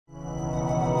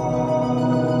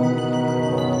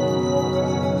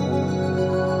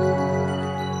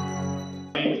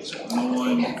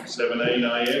9:17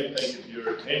 AM. Thank you for your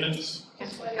attendance.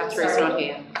 Guthrie's not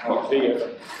here. Not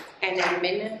here. And an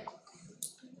amendment?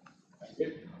 Thank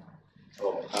you.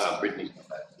 Oh, Brittany's not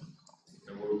back.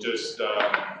 And we'll just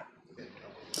adjourn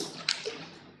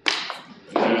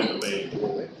the meeting.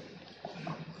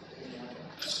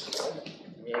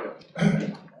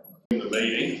 The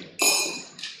meeting,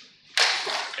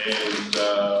 and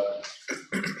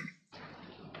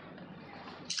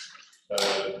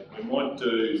we might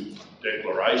do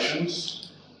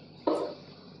declarations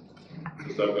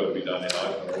because they've got to be done in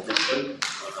open, obviously.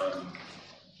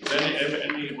 Does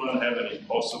anyone have any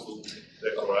possible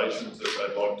declarations that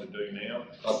they'd like to do now?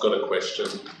 I've got a question.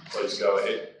 Please go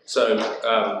ahead. So,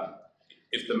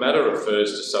 if the matter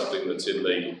refers to something that's in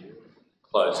the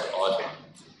closed item,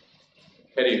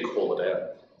 how do you call it out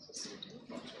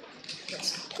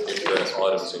if the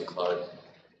item's in closed?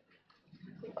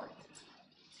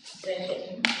 The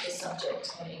heading, the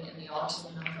subject heading and the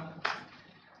item number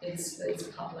is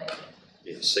public.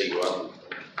 Yeah, C1.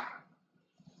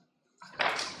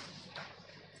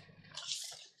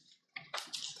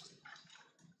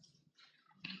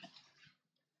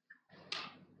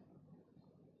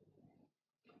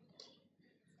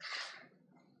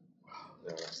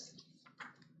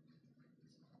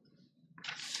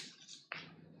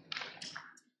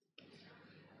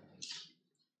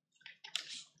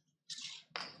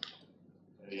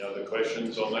 Any other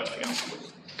questions on that, councillor?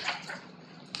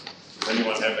 Does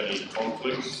anyone have any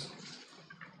conflicts?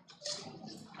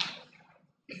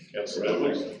 Councillor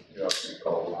Edwards? Yeah, I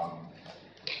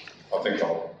think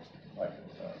I'll make it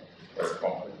very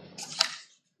conflict.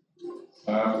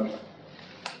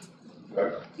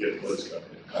 Yeah, please go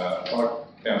ahead.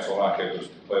 Like Councillor Marquette has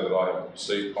declared that I have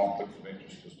received conflict of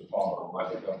interest as defined by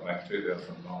the Local Government Act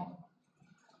 2009,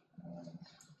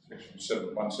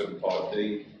 Section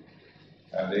 175D.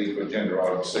 And E for agenda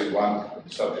item C1, the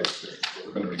subject to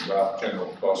preliminary draft general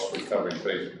cost recovery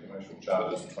fees and commercial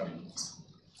charges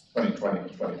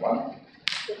 2020-21.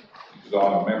 Because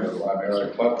I'm a member of the Lone Arrow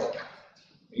Club,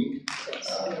 Inc.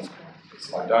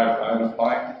 I don't own a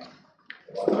plane,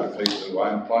 but I know people who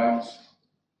own planes.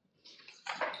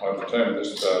 I've determined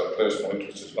this personal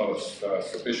interest is not of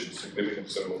sufficient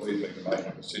significance that it will lead me to make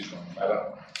a decision on the matter.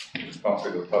 It is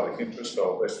contrary to the public interest. I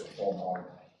will best perform my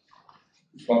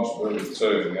responsibility to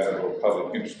in the overall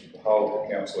public interest of the whole,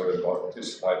 the council by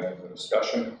participating in the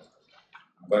discussion.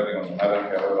 Voting on the matter,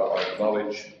 however, I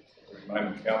acknowledge the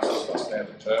remaining councillors must now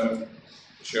determine,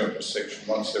 pursuant to section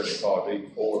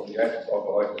 175E4 of the Act of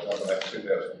the Local Government Act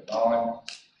 2009,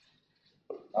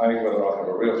 A, whether I have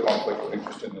a real conflict of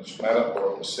interest in this matter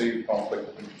or a perceived conflict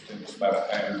of interest in this matter,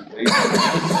 and B,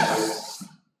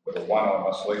 whether one, I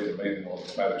must leave the meeting while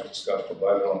this matter is discussed or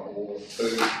voted on, or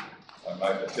two, I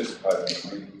may participate in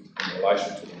the meeting in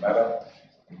relation to the matter,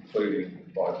 including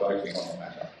by voting on the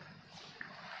matter.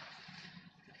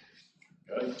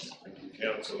 Okay, thank you,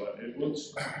 Councillor Edwards.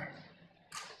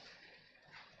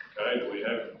 Okay, do we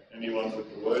have anyone with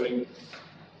the wording?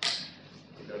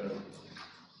 We're going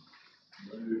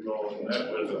to move on from that,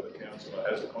 whether the councillor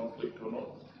has a conflict or not.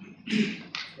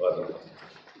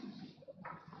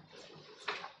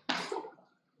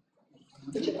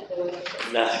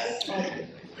 No.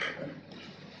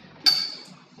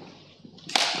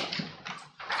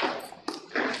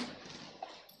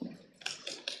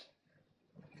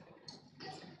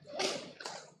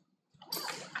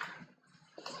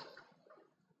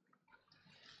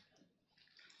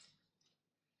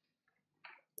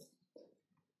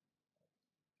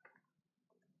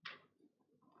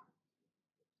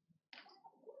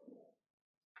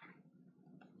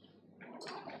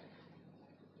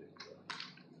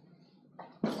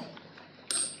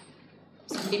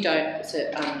 You don't,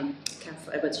 so,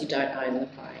 Councillor Edwards, you don't own the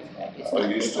plane. I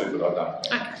used to, but I don't.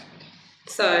 Okay.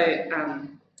 So,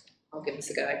 I'll give this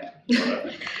a go.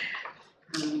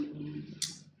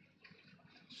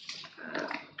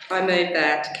 I move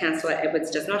that Councillor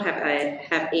Edwards does not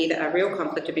have either a real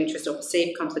conflict of interest or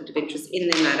perceived conflict of interest in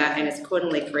the matter and is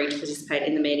accordingly free to participate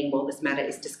in the meeting while this matter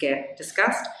is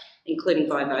discussed, including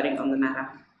by voting on the matter.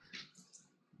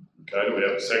 Okay, do we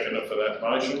have a seconder for that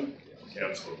motion?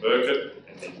 Councillor Burkett.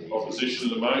 Any opposition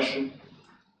to the motion?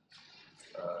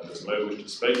 Does the member wish to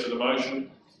speak to the motion?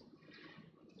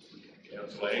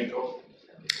 Councillor Hancock?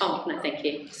 Oh, no, thank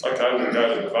you. Okay, we'll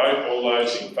go to the vote. All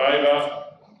those in favour?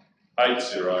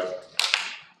 8-0.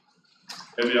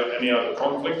 Have you got any other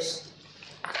conflicts?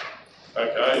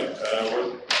 Okay,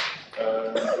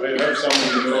 do we have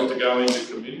someone who wants to go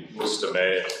into committee? Mr.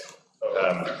 Mayor,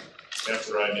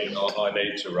 Councillor O'Neill. I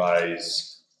need to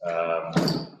raise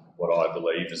what I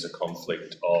believe is a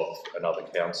conflict of another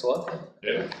councillor.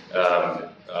 Yeah.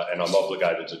 And I'm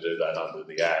obligated to do that under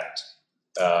the Act.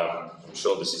 I'm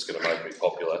sure this is going to make me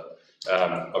popular.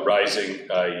 I'm raising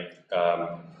a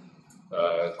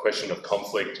question of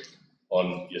conflict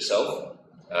on yourself,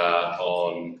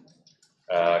 on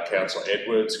Councillor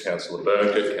Edwards, Councillor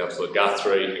Burkett, Councillor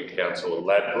Guthrie and Councillor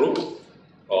Ladbrook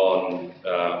on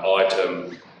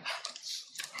item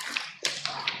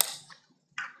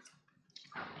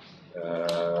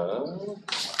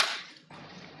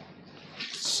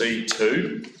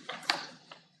C2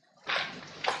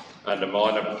 under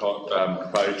minor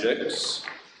projects,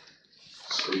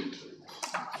 C2,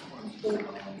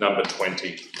 number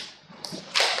 20.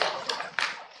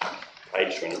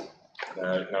 Page 20.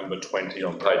 No, number 20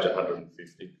 on page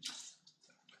 150.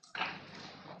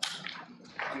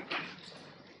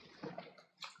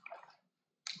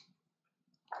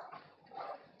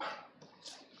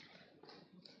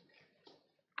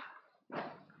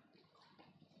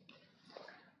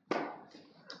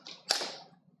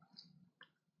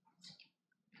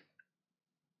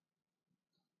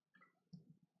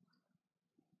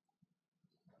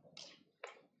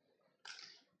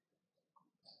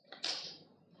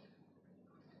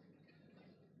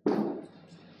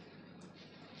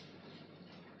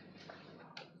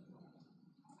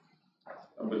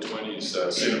 Number 20 is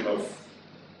cinema.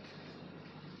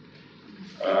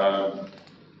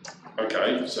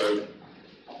 Okay, so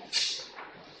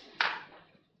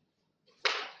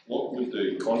what would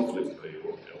the conflict be?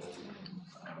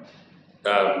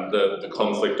 The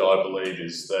conflict, I believe,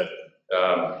 is that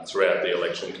throughout the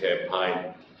election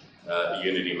campaign,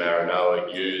 Unity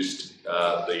Maranoa used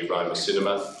the Roma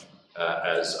Cinema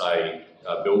as a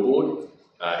billboard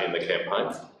in the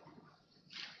campaign.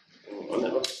 I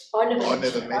never I mentioned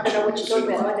never it. I don't know what mentioned you're talking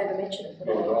the about, I never mentioned it.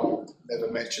 Well,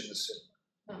 Never mentioned the cinema.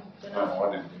 Oh,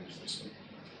 I didn't use this.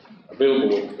 A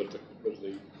billboard was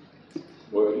the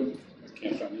wording, the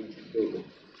campaign billboard.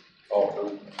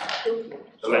 Oh,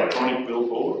 Electronic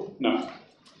billboard? No,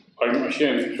 I'm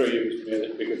assuming through you, Mr Mayor,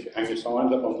 that because you hang your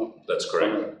signs up on That's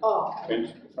correct. the Oh,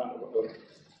 fence in front of it.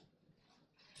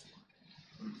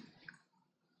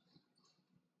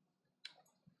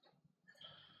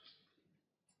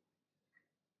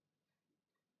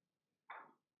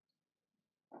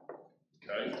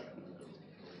 Okay.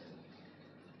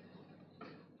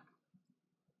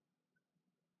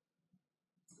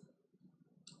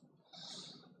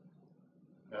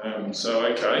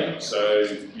 So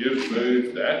you've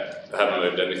moved that. I haven't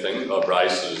moved anything. I've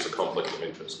raised it as a conflict of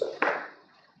interest,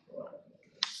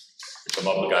 which I'm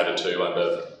obligated to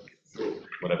under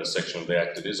whatever section of the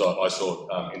Act it is. I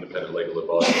sought independent legal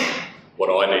advice. What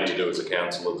I need to do as a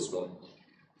councillor this morning.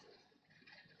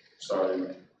 So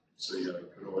you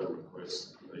could I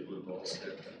request legal advice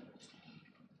about that?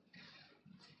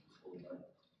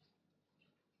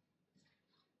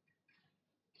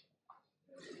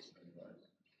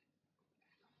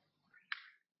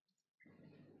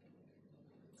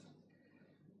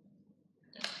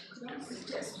 Could I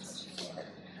suggest, Mr Mayor, that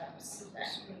perhaps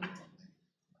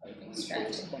that we extract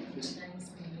it from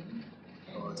today's meeting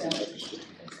and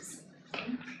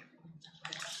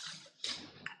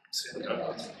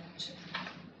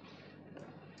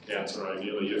Councillor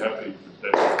O'Neill, are you happy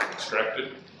that that's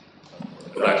extracted?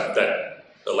 That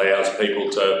allows people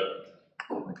to,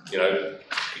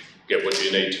 get what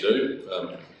you need to do.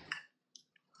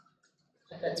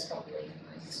 that's probably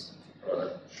the most Right,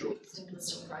 sure,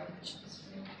 simplest approach.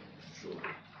 sure.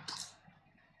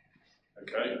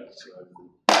 Okay, so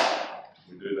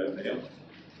we do that now.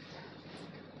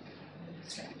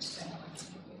 Extract that item.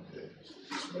 Yeah, so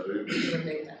just move.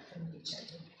 Remove that from the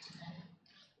agenda today.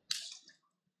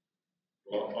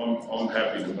 Well, I'm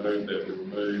happy to move that we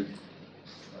remove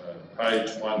page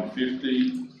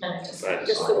 150. No, just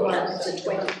just the one to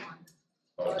 20.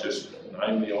 I'll just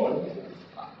name the item.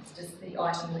 just the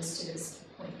item listed as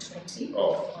point 20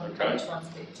 Oh, on okay. page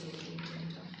 150 of the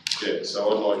agenda. Yeah, so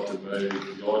I'd like to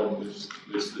move the item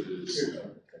listed as.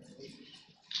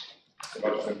 Can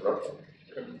I just interrupt you?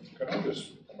 Can I just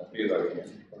hear that again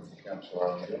from Councillor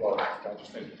O'Neill? I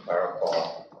just need to clarify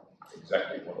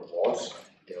exactly what it was.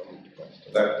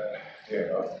 That, I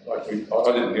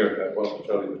didn't hear it that well, to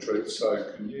tell you the truth, so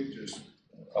can you just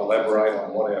elaborate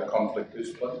on what our conflict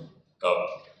is, please?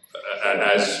 And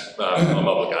as I'm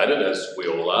obligated, as we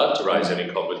all are, to raise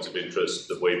any conflicts of interest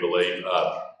that we believe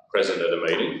are present at a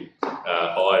meeting.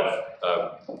 I've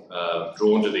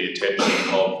drawn to the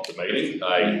attention of the meeting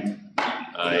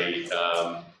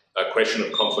a question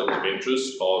of conflict of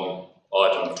interest on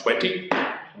item 20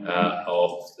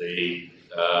 of the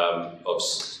of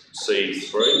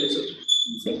C3, is it?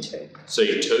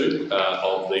 C2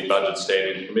 of the Budget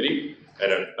Standing Committee,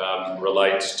 and it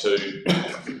relates to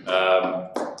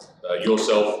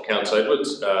yourself, Councillor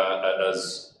Edwards,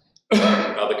 as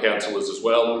other councillors as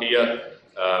well here,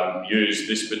 use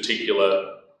this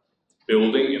particular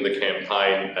building in the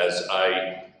campaign as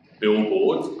a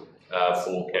billboard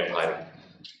for campaigning.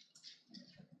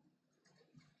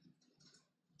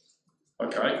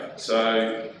 Okay,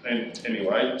 so, and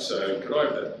anyway, so could I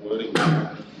have that wording?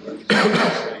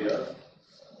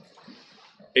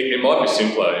 It might be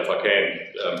simpler if I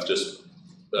can, just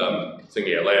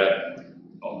thinking out loud.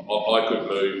 I could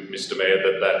move, Mr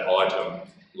Mayor, that item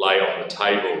lay on the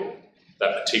table,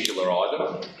 that particular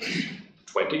item,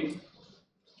 20,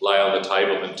 lay on the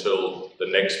table until the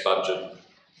next budget.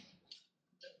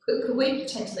 Could we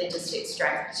potentially just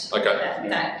extract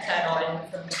that item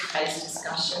from today's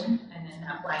discussion, and then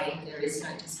that way there is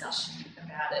no discussion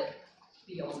about it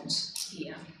beyond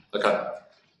here? Okay.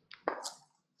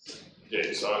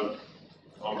 Yeah, so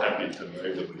I'm happy to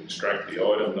move that we extract the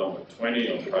item number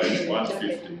 20 on page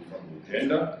 150 from the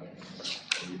agenda.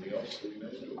 Anything else we need?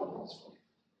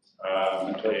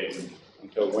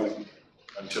 Until when?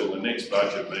 Until the next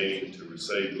budget meeting to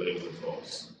receive legal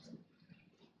advice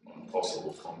on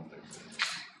possible conflict.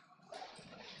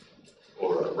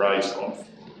 Or a raised conflict,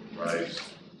 raised.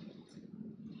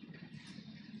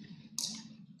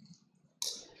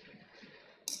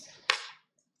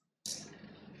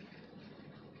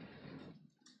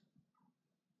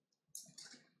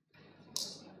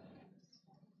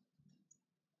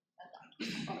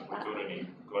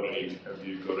 Have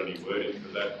you got any wording for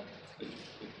that?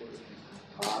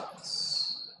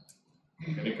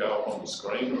 Can it go up on the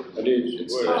screen, or It is.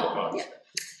 it's Oh, yeah.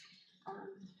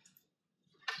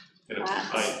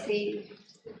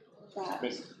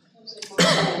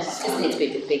 Just needs to be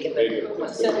a bit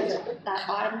bigger. So that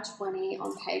item 20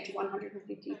 on page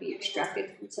 150 be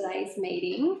extracted from today's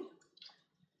meeting.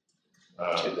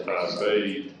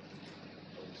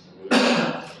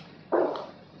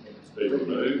 Be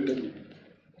removed.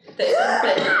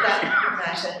 That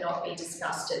matter not be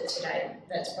discussed at today.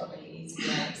 That's probably the easy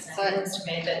way of saying it, Mr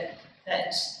Mayor,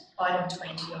 that item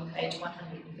 20 on page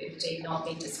 150 not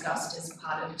be discussed as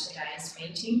part of today's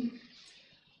meeting,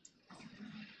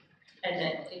 and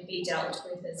that it be dealt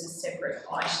with as a separate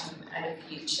item at a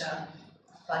future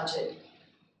budget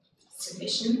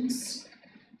submissions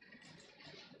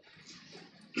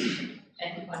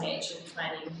and financial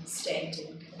planning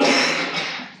standing committee.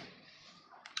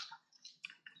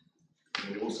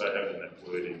 And we also have in that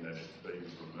wording that it be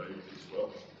removed as well,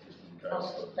 just in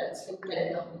case. That's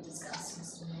better not be discussed,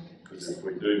 Mr Mayor. Because if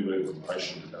we do move a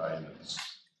motion today and it's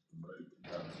removed,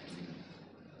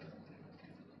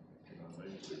 we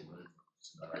need to move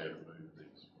scenario to move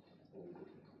these forward.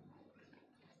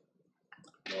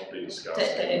 Not be discussed.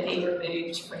 That it be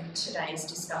removed from today's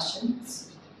discussions.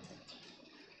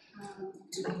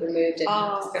 Removed and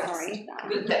Oh, discussed. sorry.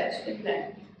 With that,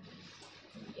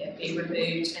 yeah, be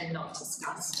removed and not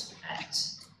discussed at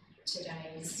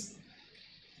today's.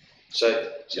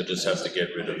 So you'll just have to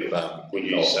get rid of. When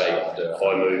you say,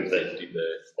 I move that the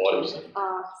items,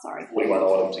 Sorry. 21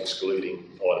 items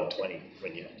excluding item 20,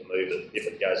 when you have to move it, if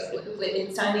it goes.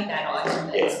 It's only that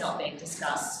item that's not being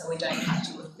discussed, so we don't have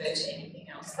to refer to anything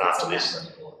else that's in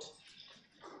that report.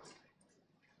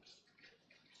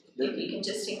 If you can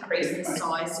just increase the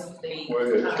size of the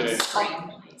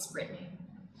screen, please, Brittany.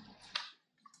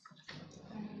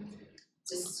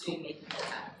 Just zoom in for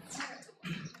that.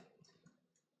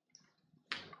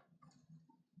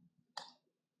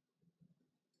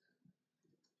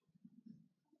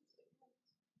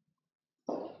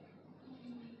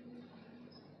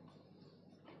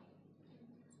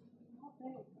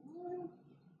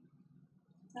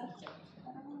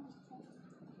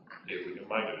 Yeah, we can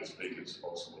make it as big as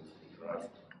possible, right?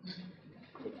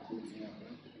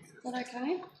 Is that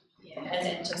okay? Yeah, and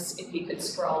then just if you could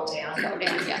scroll down. Scroll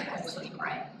down, yeah. That would be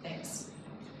great, thanks.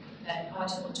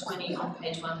 Item 20 on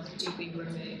page 150 be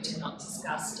removed and not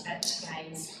discussed at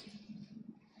today's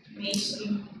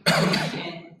meeting,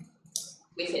 and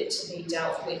with it to be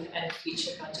dealt with at a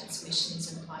future budget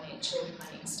submissions and financial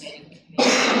planning standing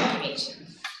committee meeting.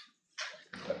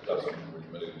 That doesn't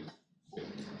remove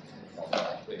from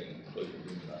that being included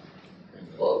in that.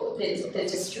 Well, the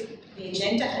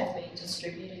agenda has been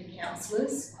distributed,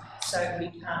 councillors, so we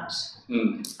can't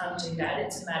undo that.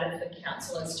 It's a matter for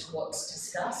council as to what's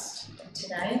discussed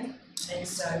today. And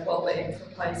so what we're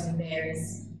proposing there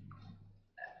is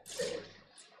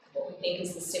what we think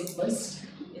is the simplest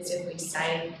is if we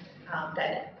say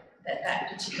that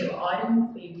particular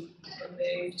item be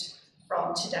removed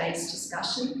from today's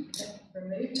discussion,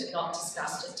 removed and not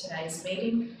discussed at today's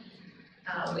meeting,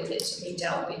 with it to be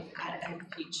dealt with at a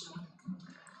future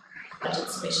budget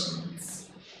submissions,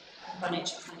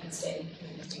 financial planning standing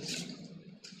committee.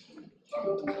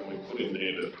 Can we put in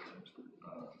there to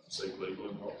seek legal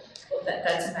advice? Well,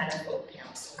 that's a matter for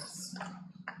councils.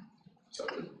 So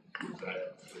would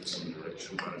that give some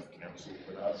direction both council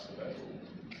could ask for that, or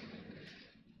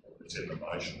if it's in the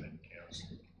motion, then council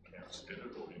get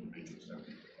it, or individuals have it?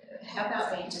 How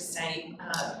about we just say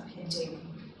pending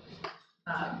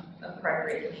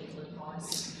appropriate legal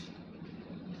advice,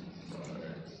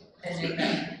 and then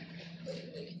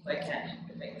that we can work out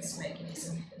the best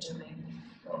mechanism for doing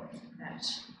that.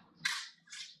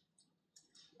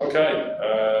 Okay,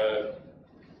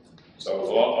 so there's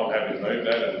a lot. I'm happy to move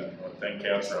that, and I thank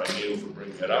Councillor O'Neill for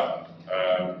bringing that up. Do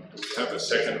we have a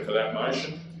second for that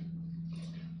motion?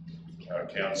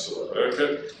 Councillor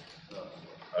Urquhart.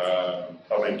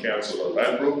 Councillor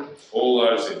Ladbrook. All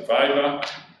those in favour?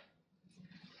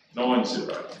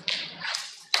 9-0.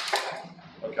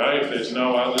 Okay, if there's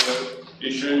no other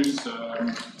issues,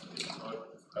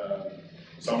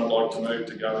 someone would like to move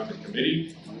to go into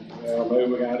committee? I'll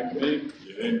move we go to committee.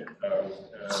 Yeah,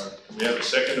 can we have a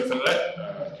seconder for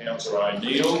that? Councillor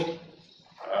O'Neill.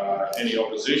 Any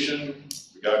opposition?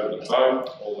 We go to the vote.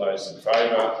 All those in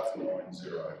favour?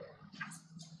 9-0.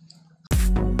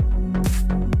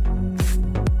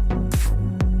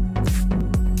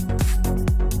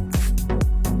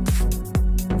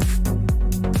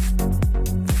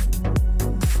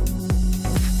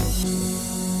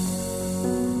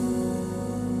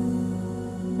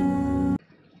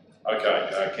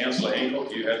 Councillor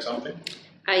Hancock, you had something?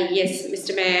 Yes,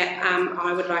 Mr Mayor,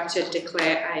 I would like to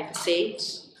declare a perceived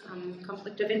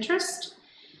conflict of interest.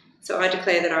 So I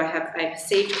declare that I have a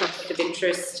perceived conflict of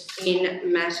interest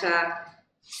in matter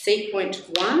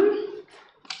C.1,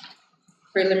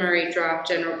 preliminary draft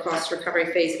general cost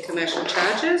recovery fees and commercial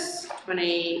charges,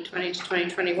 2020 to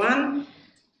 2021,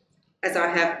 as I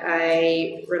have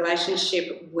a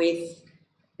relationship with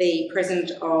the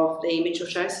president of the Mitchell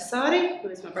Show Society, who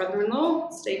is my brother-in-law,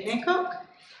 Steve Hancock.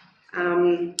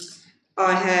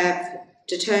 I have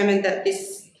determined that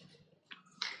this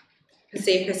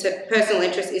perceived personal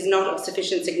interest is not of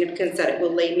sufficient significance that it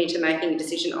will lead me to making a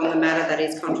decision on the matter that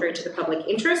is contrary to the public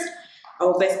interest. I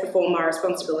will best perform my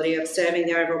responsibility of serving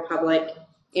the overall public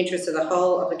interest of the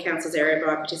whole of the council's area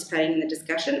by participating in the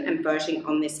discussion and voting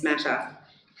on this matter.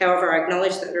 However, I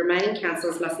acknowledge that the remaining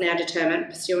councillors must now determine,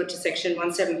 pursuant to section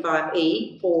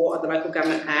 175E(4) of the Local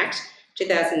Government Act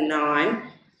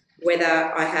 2009, whether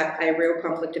I have a real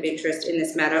conflict of interest in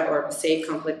this matter or a perceived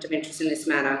conflict of interest in this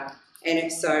matter, and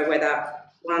if so, whether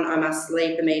 1, I must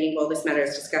leave the meeting while this matter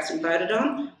is discussed and voted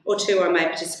on, or 2, I may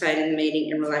participate in the meeting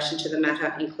in relation to the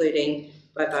matter, including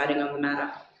by voting on the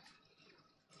matter.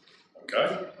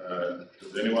 Okay,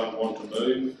 does anyone want to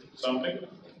move something?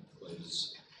 Please.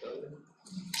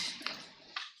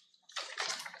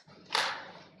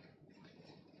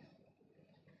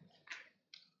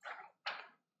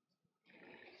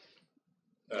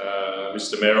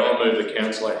 Mr Mayor, I'll move that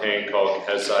Councillor Hancock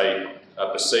has a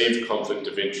perceived conflict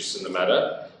of interest in the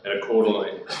matter, and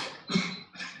accordingly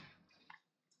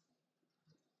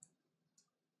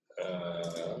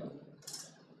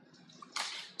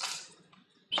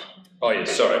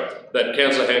that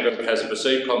Councillor Hancock has a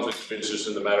perceived conflict of interest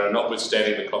in the matter, and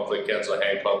notwithstanding the conflict, Councillor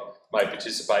Hancock may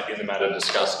participate in the matter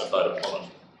discussed and vote upon it.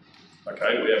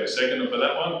 Okay, do we have a seconder for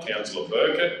that one? Councillor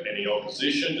Burkett. Any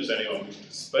opposition? Does anyone wish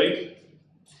to speak?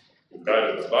 We'll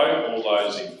go to the vote. All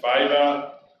those in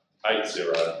favour?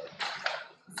 8-0. So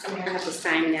I have the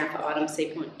same now for item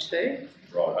C.2.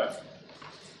 Righto.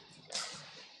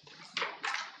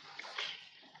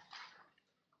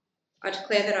 I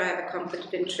declare that I have a conflict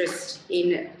of interest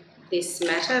in this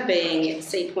matter, being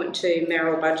C.2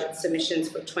 mayoral budget submissions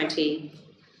for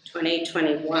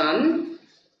 2020-21,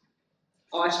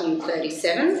 item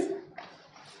 37.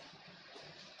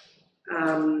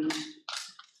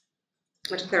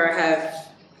 I declare I have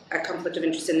a conflict of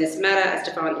interest in this matter as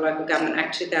defined in the Local Government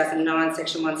Act 2009,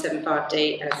 section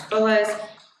 175D as follows,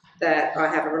 that I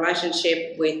have a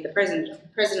relationship with the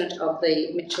president of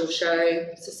the Mitchell Show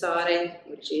Society,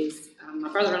 which is my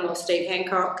brother-in-law Steve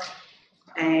Hancock,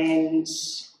 and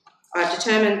I've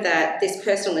determined that this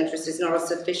personal interest is not of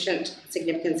sufficient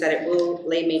significance that it will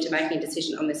lead me to making a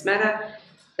decision on this matter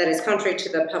that is contrary to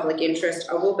the public interest.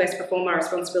 I will best perform my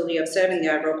responsibility of serving the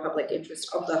overall public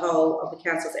interest of the whole of the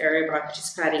council's area by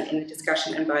participating in the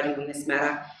discussion and voting on this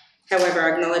matter. However,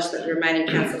 I acknowledge that the remaining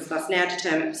councillors must now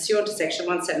determine, pursuant to section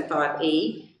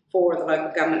 175E(4) 4 of the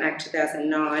Local Government Act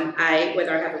 2009, A,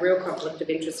 whether I have a real conflict of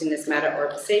interest in this matter or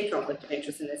a perceived conflict of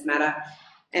interest in this matter,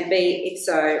 and B, if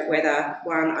so, whether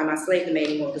 1, I must leave the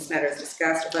meeting while this matter is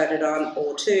discussed or voted on,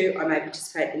 or 2, I may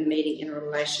participate in the meeting in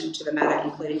relation to the matter,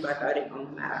 including by voting on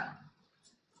the matter.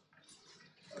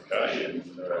 Okay,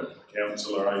 and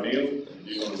Councillor O'Neill, do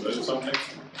you want to move something?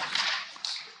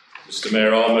 Mr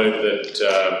Mayor, I move that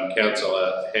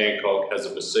Councillor Hancock has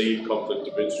a perceived conflict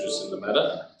of interest in the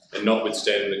matter, and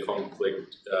notwithstanding the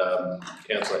conflict,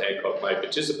 Councillor Hancock may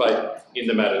participate in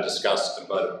the matter discussed and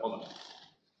voted upon.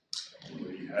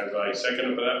 We have a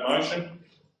seconder for that motion.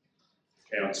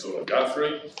 Councillor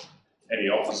Guthrie. Any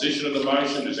opposition to the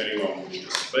motion? Does anyone wish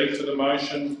to speak to the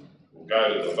motion? We'll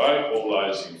go to the vote. All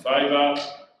those in favour?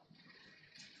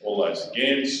 All those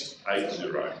against?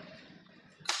 8-0.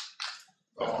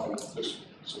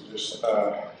 Just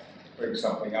bring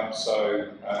something up. So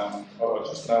I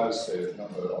just noticed the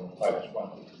number on page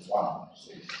 151,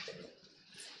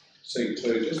 C2,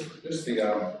 just the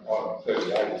item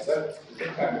 38. Is that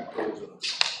kind of cause of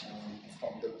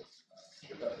conflict?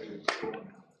 Should that be important?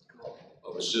 I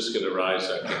was just going to raise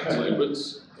that, Councillor Edwards.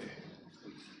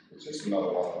 It's just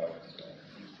another one.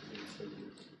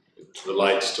 It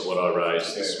relates to what I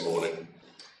raised this morning.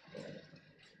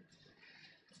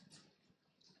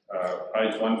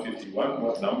 Page 151,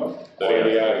 what number?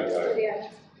 38.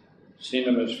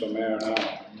 Cinemas for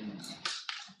Maranoa.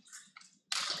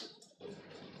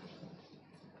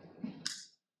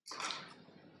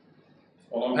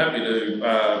 Well, I'm happy to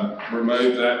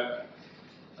remove that.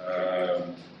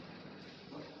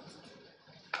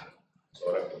 So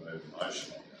I have to move the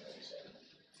motion on that also.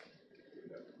 We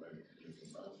have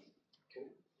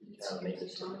to move the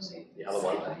motion. The other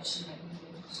one, just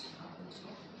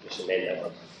amend that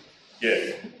one.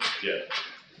 Yeah, yeah.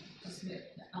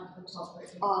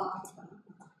 Oh,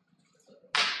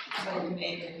 So we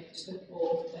made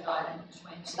before that item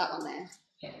 20. that one there.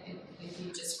 Yeah, if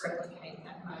you just replicate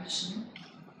that motion,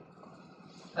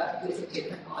 but with a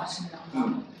different item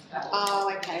number.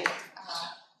 Oh, okay.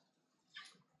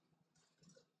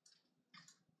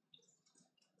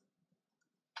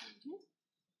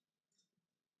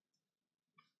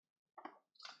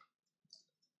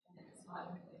 It's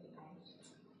item 38.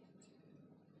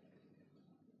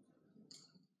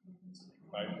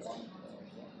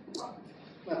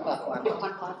 Well,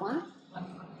 151.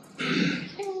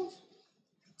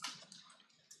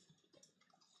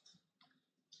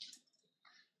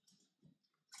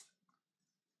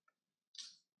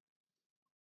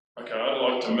 Okay, I'd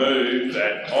like to move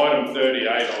that item 38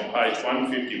 on page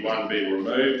 151 be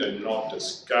removed and not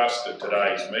discussed at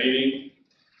today's meeting,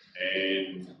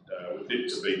 and with it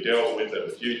to be dealt with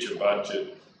at future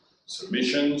budget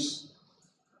submissions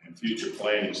and future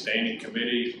planning standing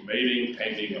committee meeting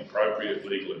pending appropriate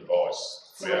legal advice.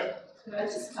 Yeah. Could I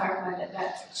just clarify that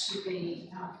that should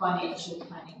be financial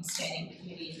planning standing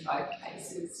committee in both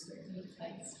cases,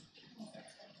 please?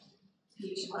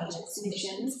 Future budget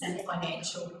submissions and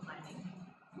financial planning.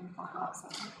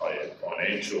 Oh yeah,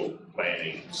 financial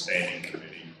planning standing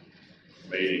committee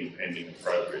meeting pending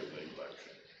appropriate legal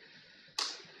action.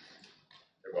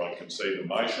 Everyone can see the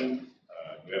motion.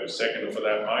 We have a seconder for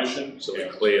that motion. So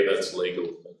we're clear that's legal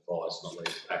advice, not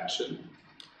legal action.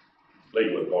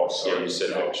 Legal advice, sorry. Yeah, you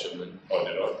said action then. Oh,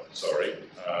 did I? Sorry.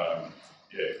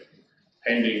 Yeah,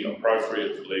 pending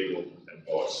appropriate legal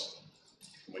advice.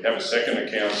 We have a seconder,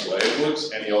 Councillor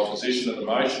Edwards. Any opposition to the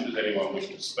motion? Does anyone wish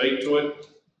to speak to it?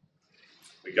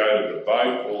 We go to the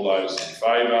vote. All those in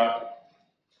favour?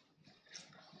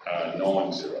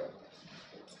 9-0.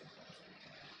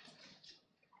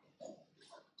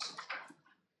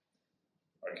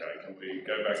 Okay, can we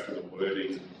go back to the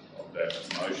wording of that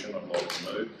motion I'd like to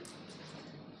move?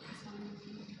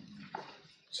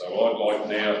 So I'd like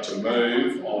now to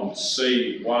move on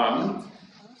C1.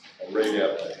 I'll read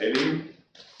out the heading.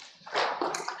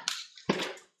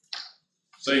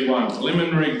 C1,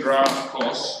 preliminary draft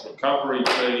costs, recovery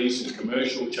fees and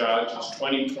commercial charges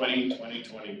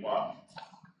 2020-2021.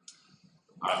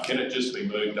 Can it just be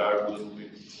moved over a little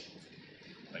bit?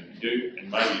 Thank you.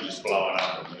 And maybe just blown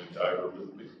up and moved over a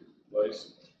little bit,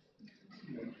 please.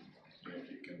 Yeah, if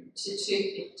you can. To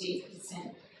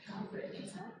 250% coverage,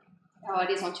 is that? Oh, it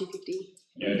is on 250.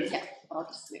 Yeah. Yeah, I'll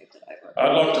just move it over.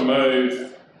 I'd like to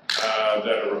move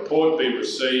that a report be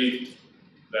received,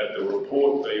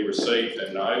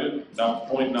 and noted.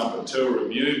 Point number 2, a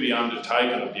review be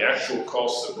undertaken of the actual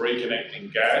costs of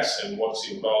reconnecting gas and what's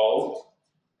involved,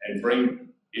 and bring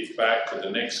it back to the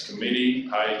next committee.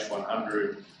 Page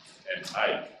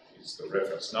 108 is the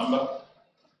reference number.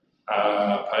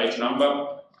 Page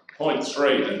number. Point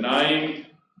 3, the name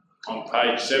on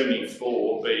page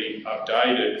 74 be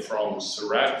updated from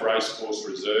Surat Racecourse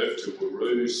Reserve to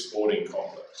Waroo Sporting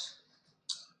Complex.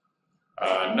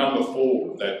 Number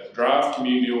 4, that draft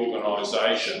community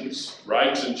organisations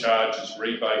rates and charges,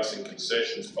 rebates and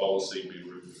concessions policy be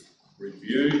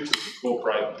reviewed to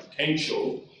incorporate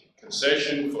potential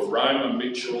concession for Roma,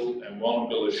 Mitchell and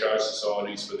Wallumbilla show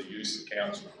societies for the use of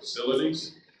council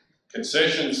facilities,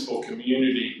 concessions for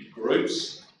community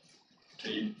groups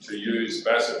to use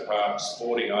Bassett Park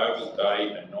Sporting Oval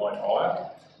day and night hire,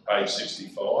 page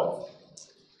 65.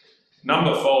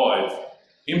 Number 5,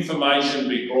 information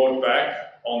be brought back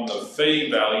on the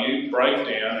fee value,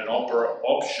 breakdown and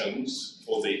options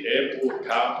for the airport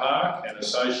car park and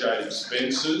associated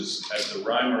expenses at the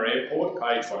Roma Airport,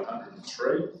 page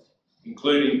 103,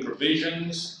 including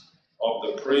provisions of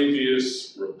the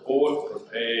previous report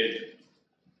prepared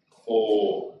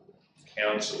for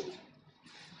council.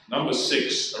 Number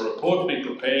 6, a report be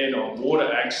prepared on water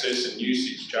access and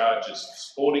usage charges for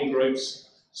sporting groups,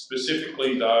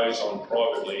 specifically those on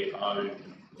privately owned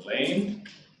land.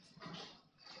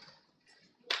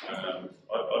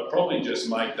 I'd probably just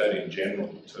make that in general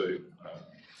too,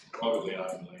 privately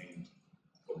owned land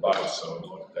for both, so I'd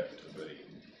like that to be,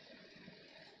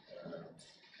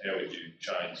 how would you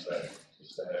change that?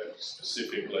 Just to have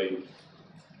specifically,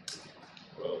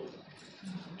 well,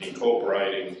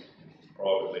 incorporating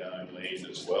privately owned land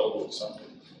as well or something.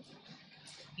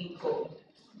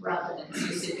 Rather than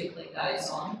specifically those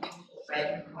on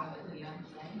incorporating privately owned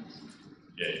land.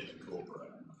 Yeah, incorporate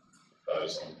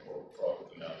those on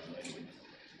privately owned land.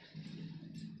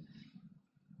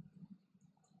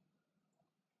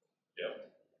 Yeah.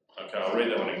 Okay, I'll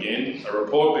read that one again. A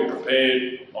report be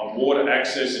prepared on water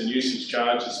access and usage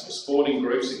charges for sporting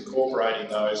groups incorporating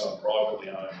those on privately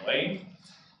owned land.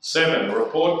 7, a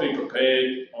report be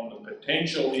prepared on the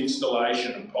potential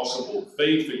installation and possible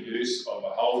fee for use of a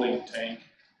holding tank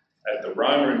at the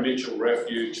Roma and Mitchell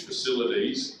refuge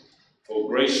facilities for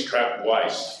grease trap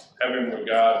waste, having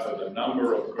regard for the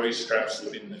number of grease traps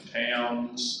within the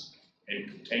towns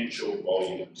and potential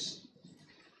volumes.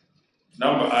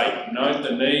 Number 8, note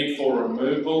the need for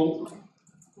removal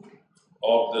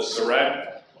of the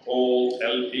Surat Hall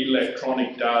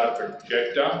electronic data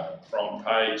projector from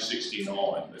page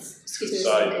 69. It should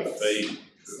say the fee.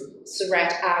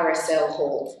 Surat RSL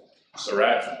Hall.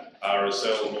 Surat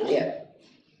RSL Hall? Yeah.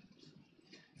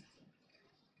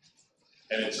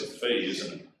 And it's a fee,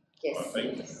 isn't it? Yes. I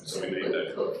think, so we need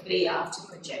that. Put fee after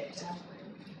projector.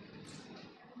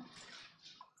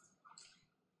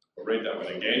 I'll read that one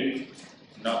again.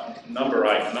 Number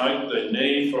 8, note the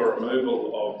need for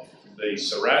removal of the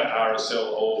Surat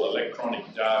RSL Hall electronic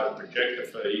data projector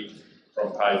fee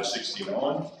from page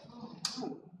 69.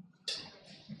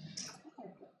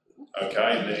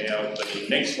 Okay, now the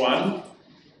next one,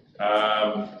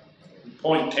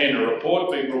 point 10, a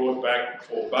report be brought back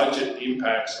for budget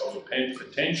impacts of a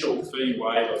potential fee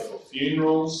waiver for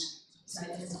funerals. So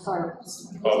there's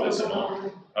Oh, there's a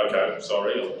 9. Okay,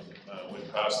 sorry, I went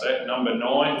past that. Number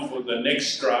 9, for the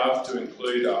next draft to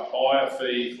include a higher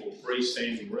fee for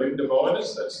freestanding room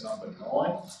dividers, that's number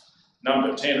 9.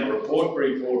 Number 10, a report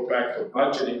be brought back for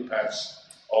budget impacts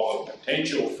of a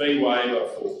potential fee waiver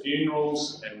for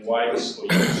funerals and waivers for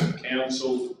use of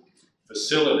council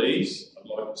facilities, I'd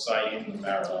like to say in the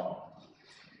Maranoa.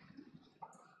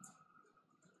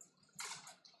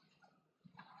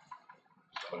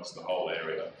 So it's the whole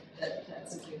area.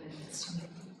 that's a given.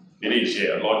 It is,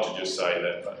 yeah, I'd like to just say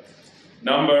that. But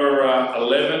number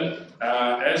 11,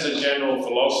 as a general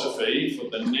philosophy for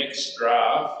the next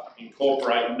draft,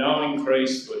 incorporate no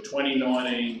increase for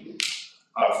 2019,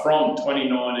 from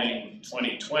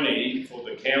 2019-2020 for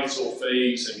the council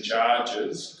fees and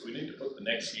charges. Do we need to put the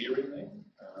next year in there?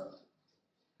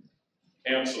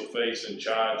 Council fees and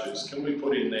charges, can we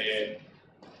put in there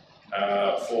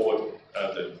for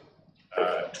the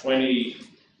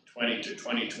 2020 to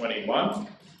 2021?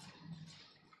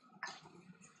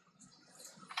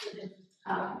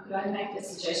 Could I make a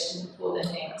suggestion for the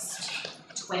next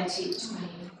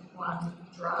 2021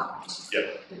 draft?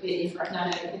 Yep. The bid in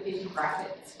the bid in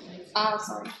brackets, please.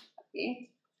 Sorry, here.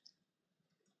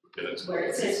 Yeah, that's Where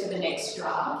it says for the next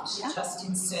draft, Yeah. just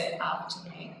insert after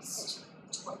next,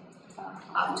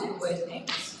 after the word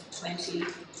next,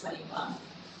 2021.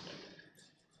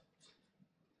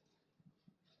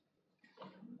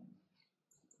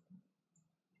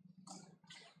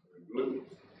 good.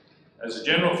 As a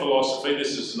general philosophy,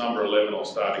 this is number 11, I'll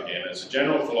start again. As a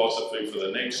general philosophy for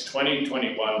the next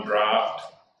 2021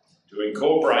 draft, to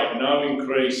incorporate no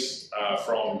increase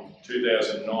from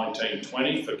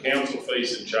 2019-20 for council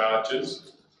fees and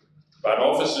charges, but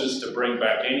officers to bring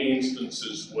back any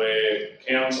instances where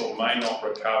council may not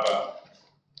recover,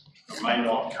 may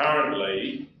not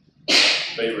currently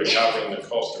be recovering the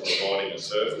cost of providing a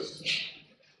service.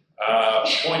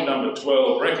 Point number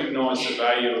 12, recognise the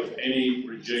value of any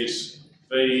reduced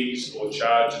fees or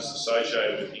charges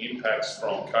associated with the impacts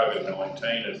from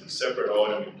COVID-19 as a separate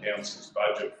item in Council's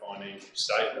budget financial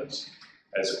statements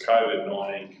as a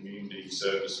COVID-19 community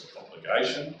service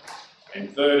obligation.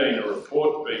 And 13, a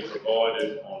report be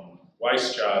provided on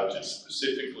waste charges,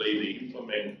 specifically the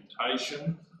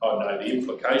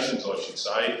implications, I should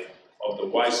say, of the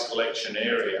waste collection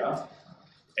area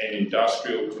and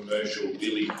industrial commercial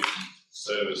billy bin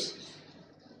services.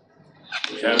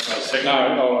 We have a second.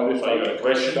 No, I just got a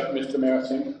question. Mr. Mayor, I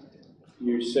think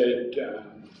you said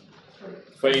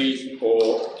fees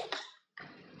or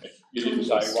you didn't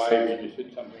say waivers, you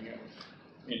said something else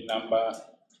in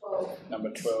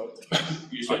number 12.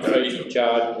 You said fees and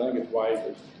charges, I think it's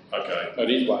waivers. Okay. No, it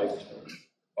is waivers.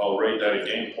 I'll read that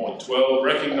again. Point 12,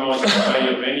 recognise the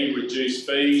value of any reduced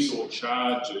fees or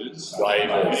charges,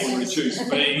 any reduced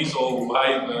fees or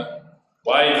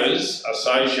waivers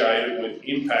associated with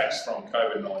impacts from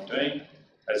COVID-19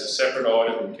 as a separate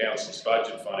item in Council's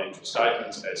budget financial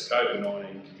statements as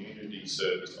COVID-19 community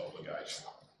service obligation.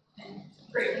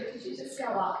 Brittany, could you just go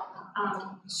up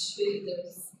to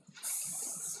the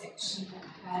section that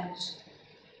had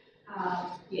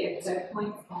so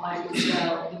point 5 as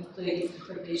well, including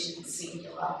provisions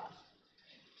singular.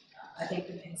 I think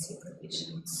the fancy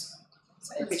provisions.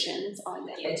 So Provisions on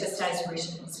there. yeah, just as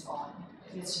written is fine.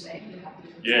 Mr. Mayor, you happy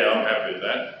with Yeah, I'm happy with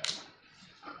that.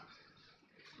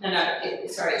 No,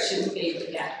 sorry, it shouldn't be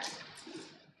without.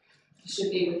 It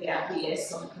should be without the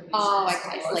S on provisions. Oh,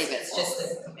 okay, so leave it. It's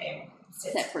just the mayor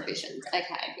says Set provisions. Okay,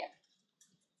 yeah.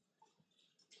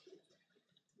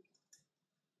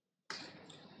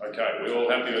 Okay, we all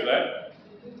happy with that?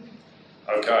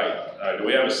 Okay, do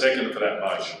we have a second for that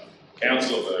motion?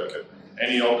 Councillor Burkett,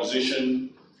 any opposition?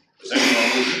 Does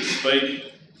anyone wish to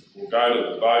speak? We'll go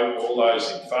to the vote. All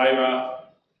those in favour?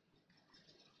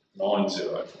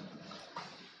 9-0.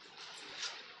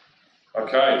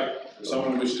 Okay, does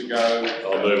someone wish to go?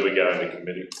 I'll move we go into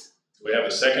committee. Do we have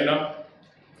a seconder?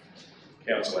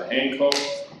 Councillor Hancock,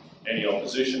 any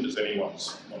opposition? Does anyone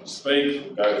want to speak?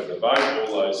 We'll go to the vote.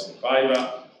 All those in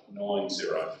favour?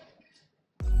 9-0.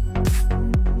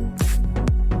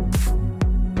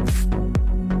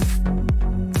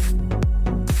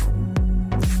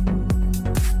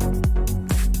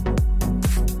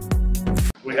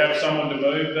 We have someone to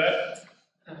move that?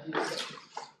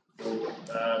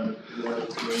 You want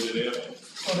to read it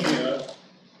out?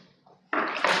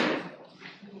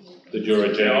 The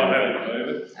jury Yeah, I'm happy to move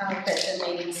it. that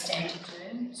the meeting stand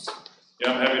adjourned.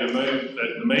 Yeah, I'm happy to move that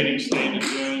the meeting stand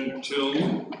adjourned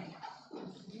till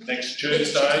next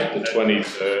Tuesday, The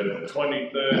 23rd. the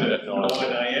 23rd at 9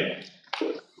 AM.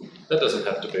 That doesn't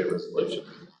have to be a resolution.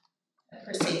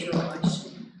 Procedural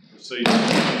motion. Procedural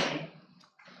motion.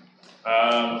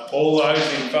 All those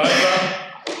in favour?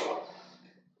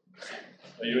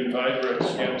 Are you in favour of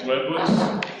Councillor Edwards?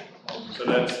 So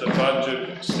that's the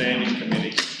Budget Standing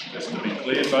Committee. Just to be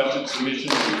clear, Budget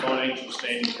Submissions and Financial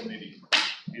Standing Committee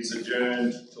is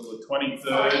adjourned till the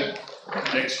 23rd,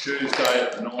 next Tuesday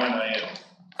at 9 AM.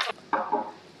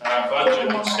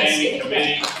 Budget Standing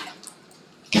Committee.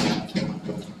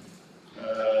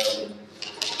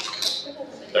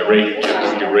 You're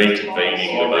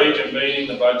reconvening. We're reconvening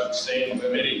the Budget Standing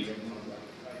Committee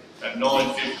at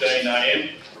 9:15 AM.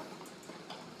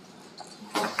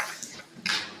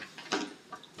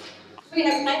 We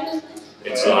have papers.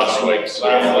 It's last week's.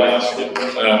 Last.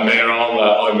 Mayor,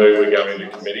 I move we go into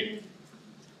committee.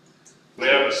 We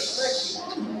have a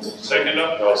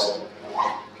seconder.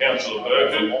 Councillor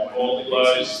Burkett, all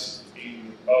those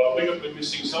in, we're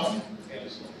missing someone?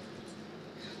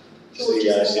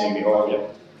 The sitting behind you.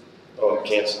 Oh,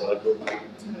 councillor.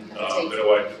 Better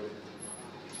wait for.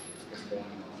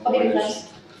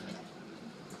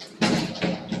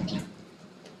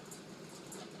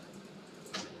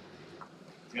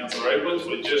 Councillor Edwards,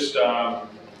 we've just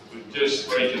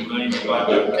reconvened the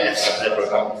budget.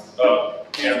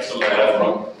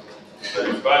 Councillor,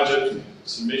 the Budget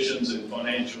Submissions and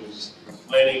Financial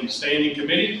Planning Standing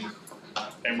Committee,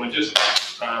 and we're just,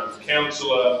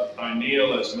 Councillor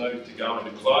O'Neill has moved to go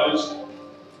into closed.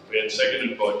 We had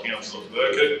seconded by Councillor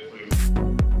Burkett.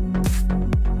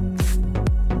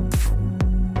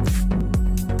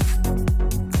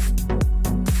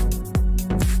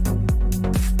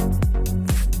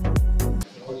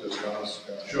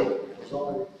 Sure.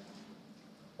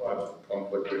 I have a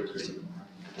conflict with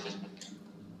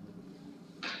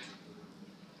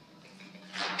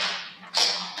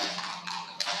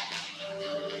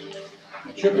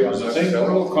Should be on the thing,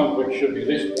 all conflicts should be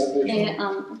listed. Yeah,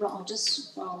 I'll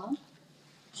just roll up.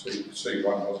 C1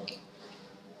 wasn't it?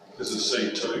 This is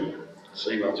C2.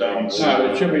 C1.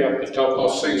 No, it should be up the top. Oh,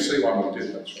 C1 we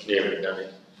did, that's right. Yeah, we've done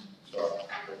it. Sorry.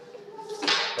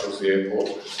 That was the airport.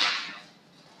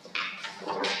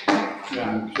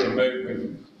 No, so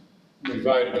we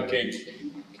voted against.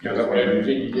 Yeah, that one.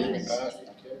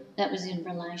 That was in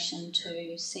relation to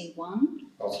C1,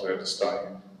 Also had to stay.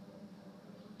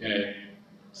 Yeah,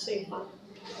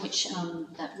 which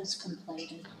that was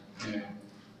completed. yeah.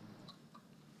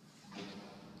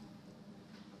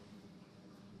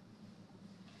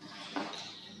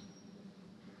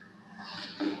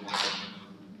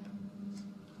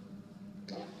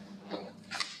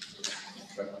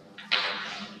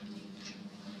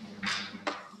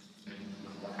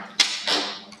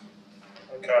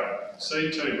 Okay,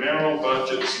 C2, mayoral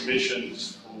budget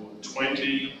submissions for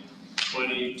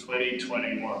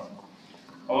 2021.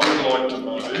 I would like to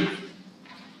move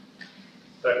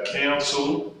that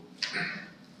council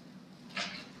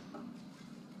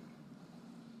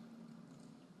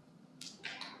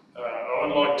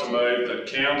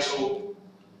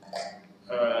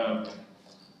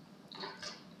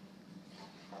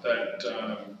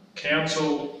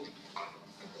council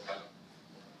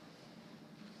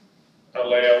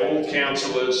allow all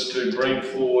councillors to bring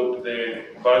forward their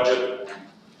budget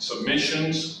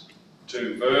submissions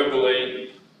to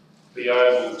verbally be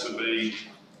able to be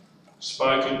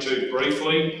spoken to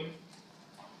briefly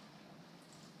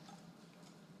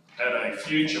at a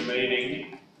future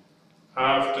meeting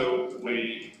after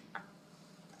we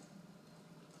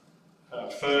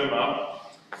firm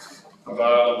up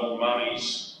available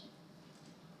monies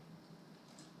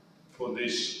for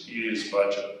this year's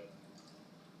budget.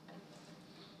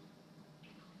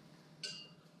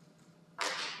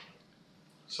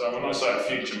 So when I say a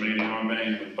future meeting, I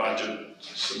mean the budget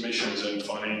submissions and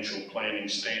financial planning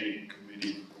standing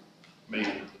committee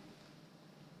meeting.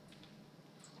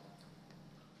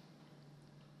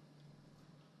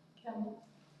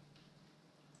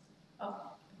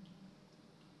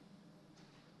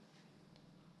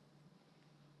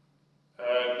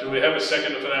 Do we have a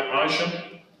second for that motion?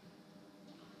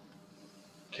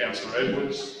 Councillor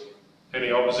Edwards.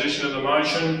 Any opposition to the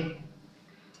motion?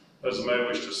 Does the mayor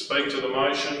wish to speak to the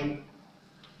motion?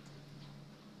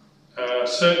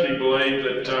 Certainly believe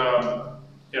that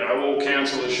all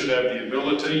councillors should have the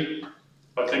ability.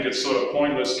 I think it's sort of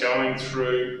pointless going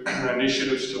through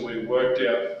initiatives till we've worked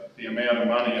out the amount of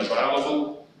money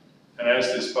available. And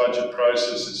as this budget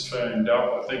process is firmed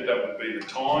up, I think that would be the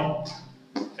time.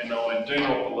 And I do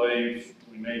not believe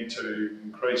we need to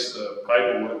increase the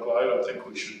paperwork load. I think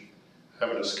we should have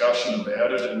a discussion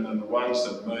about it, and then the ones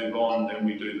that move on, then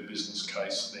we do the business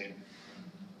case then.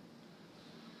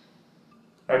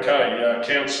 Okay,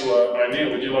 Councillor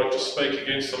O'Neill, would you like to speak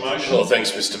against the motion? Well,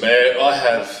 thanks, Mr Mayor. I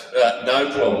have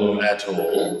no problem at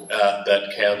all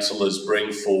that councillors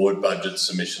bring forward budget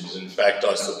submissions. In fact,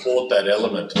 I support that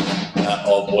element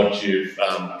of what you've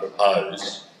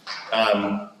proposed.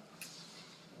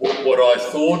 What I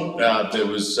thought there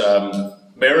was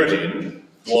merit in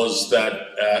was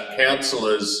that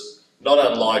councillors, not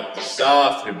unlike the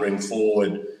staff who bring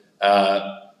forward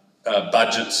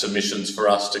budget submissions for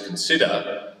us to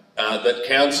consider, that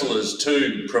councillors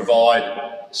too provide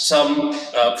some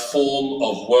form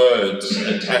of words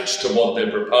attached to what they're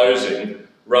proposing,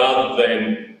 rather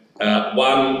than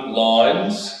one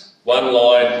line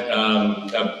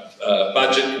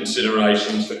budget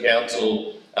considerations for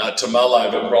council to mull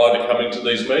over prior to coming to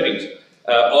these meetings.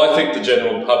 I think the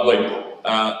general public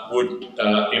would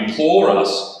implore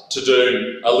us to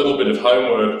do a little bit of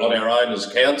homework on our own as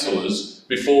councillors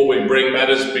before we bring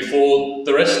matters before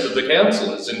the rest of the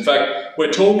councillors. In fact,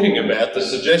 we're talking about the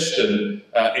suggestion,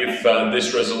 if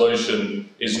this resolution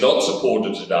is not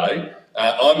supported today,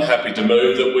 I'm happy to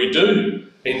move that we do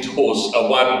endorse a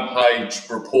one-page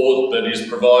report that is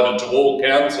provided to all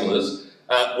councillors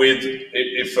with,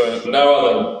 if for no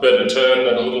other better term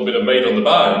than a little bit of meat on the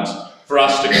bones, for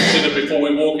us to consider before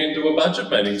we walk into a budget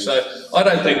meeting. So I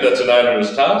don't think that's an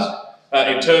onerous task.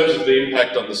 In terms of the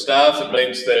impact on the staff, it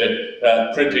means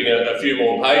they're printing a few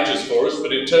more pages for us,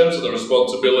 but in terms of the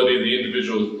responsibility of the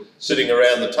individuals sitting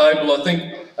around the table, I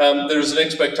think there is an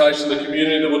expectation of the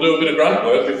community that we'll do a bit of grunt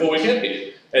work before we get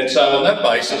here. And so on that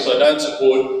basis, I don't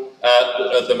support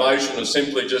the motion of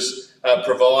simply just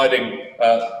providing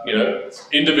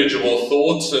individual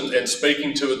thoughts and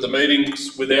speaking to at the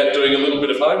meetings without doing a little bit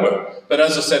of homework. But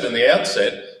as I said in the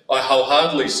outset, I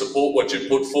wholeheartedly support what you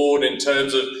put forward in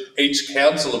terms of each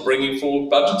councillor bringing forward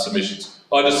budget submissions.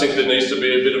 I just think there needs to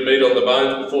be a bit of meat on the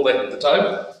bone before they hit the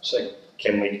table. So,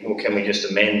 can we just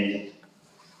amend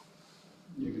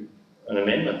You an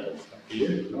amendment? can, up to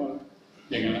you, no,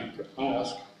 you're gonna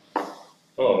ask.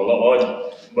 Oh, well,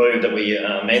 I move that we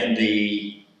amend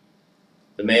the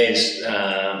mayor's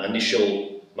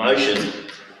initial motion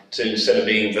to, instead of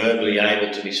being verbally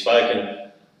able to be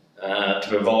spoken, to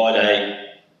provide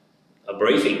a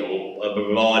briefing or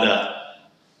provide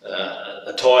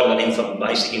a title and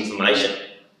basic information.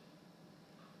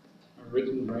 A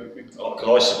written briefing.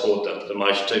 Because I support the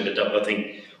motion too, but I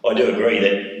think, I do agree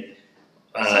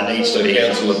that needs to So be.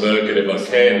 councillor Burkett, if I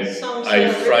can,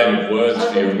 a frame of words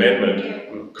for your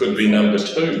amendment could be number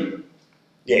 2.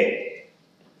 Yeah.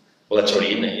 Well, that's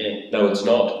already in there, yeah. No, it's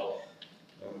not.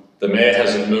 The mayor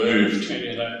hasn't moved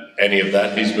any of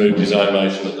that, he's moved his own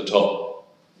motion at the top.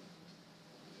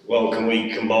 Well, can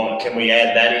we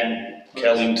add that in,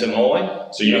 Cal, into mine?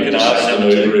 So you can ask the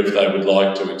mover if they would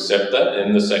like to accept that,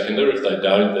 and the seconder. If they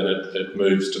don't, then it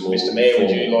moves to more. Mr Mayor, would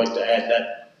you like to add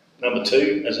that number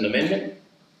 2 as an amendment?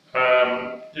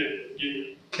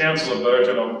 Councillor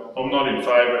Burkett, I'm not in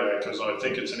favour of that because I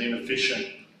think it's an inefficient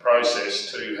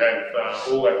process to have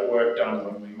all that work done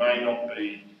when we may not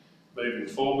be moving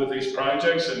forward with these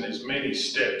projects, and there's many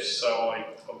steps, so I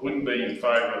wouldn't be in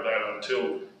favour of that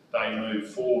until they move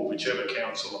forward, whichever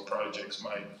council or projects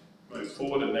may move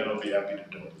forward, and then I'll be happy to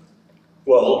do it.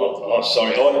 Well, I'm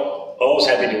sorry, I was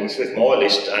happy to, with my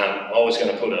list, I was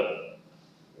going to put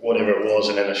whatever it was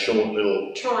and then a short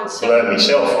little blurb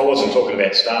myself. I wasn't talking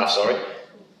about staff, sorry.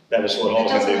 That was what I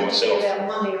was going to do myself. It doesn't have to be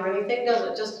about money or anything, does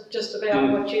it? Just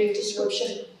about what you...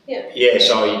 Description. Yeah. Yeah,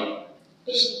 so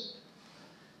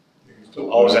I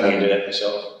was only going to do that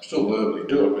myself. Still verbally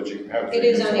do it, but you can have the It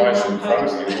is only information in one front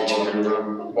of you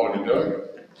while you're doing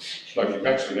it. Like you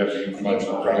actually have the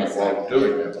information in front of you while you're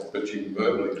doing it, but you can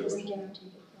verbally do it.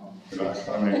 You know,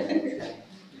 I mean,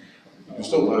 you can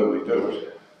still verbally do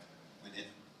it.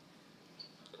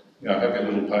 You know, have your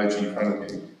little page in front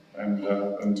of you, and you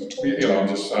know, I'm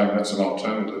just saying that's an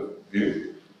alternative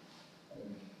view.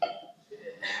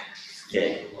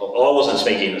 Yeah, I wasn't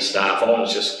speaking to staff, I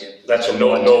was just, that's what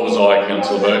Nor was I,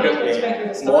 councillor Burkett.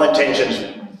 Yeah. My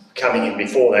intentions coming in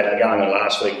before that, going on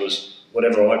last week, was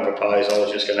whatever I proposed, I was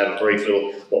just going to have a brief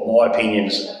little, what my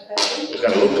opinions was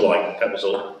going to look like, that was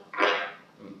all.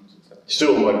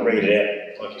 Still might read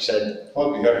it out, like you said.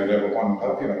 I'd be happy to have one,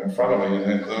 you know, in front of me and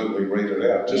then verbally read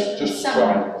it out, just to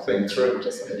try and think through.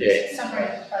 Yeah.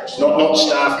 Not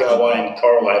staff go away and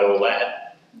correlate all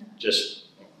that, just.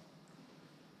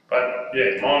 But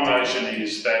yeah, my motion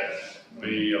is that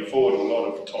we afford a lot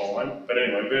of time, but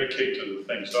anyway, better keep to the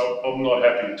thing. So I'm not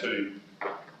happy to,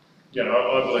 you know,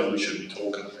 I believe we should be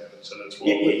talking about it, so that's what.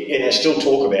 Yeah, and still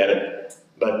talk about it,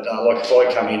 but like if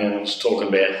I come in and I was talking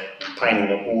about painting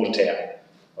the water tower,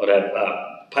 I'd have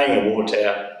painting a water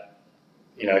tower,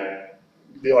 you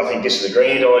know, I think this is a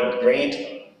grand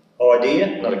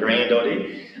idea, not a grand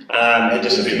idea, and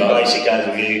just a bit basic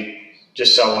overview,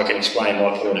 just so I can explain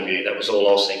my point of view. That was all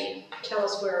I was thinking. Tell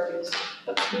us where it is.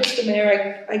 Mr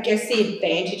Mayor, I guess the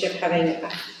advantage of having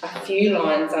a few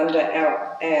lines under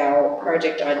our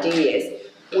project ideas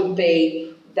would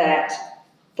be that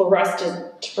for us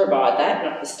to provide that,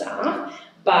 not the staff,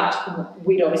 but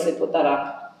we'd obviously put that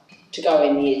up to go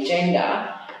in the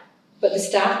agenda, but the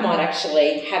staff might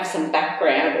actually have some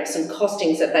background or some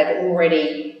costings that they've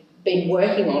already been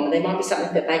working on, and there might be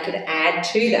something that they could add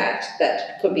to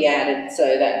that could be added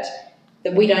so that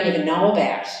we don't even know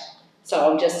about.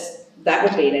 So that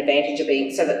would be an advantage of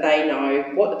being, so that they know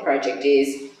what the project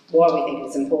is, why we think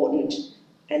it's important,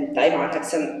 and they might have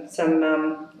some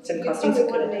costings. We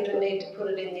wouldn't even need to put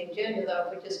it in the agenda though,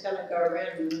 if we're just going to go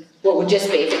around and... Well, it would just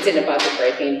be, if it's in a budget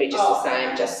briefing, it'd be just the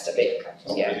same, just a bit,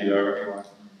 yeah. Video anyway.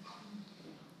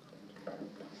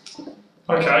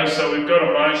 Okay, so we've got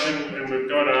a motion and we've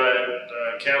got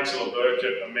councillor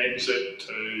Burkett amends it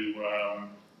to,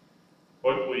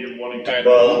 what were you wanting to?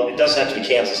 Well, it doesn't have to be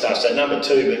council staff, so number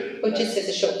 2, Well, just as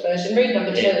a short version, read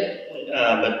number 2.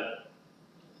 but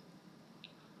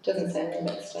Doesn't say anything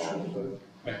about staff.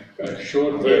 A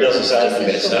short it version doesn't say anything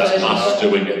about staff. Us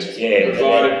doing it. Yeah,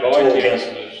 provided by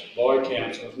talk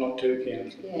councillors, not to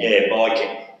councillors. Yeah,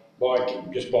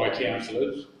 Just by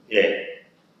councillors. Yeah.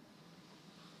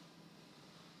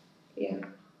 Yeah.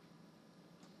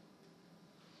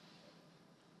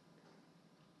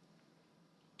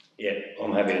 Yeah,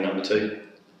 I'm happy with number 2.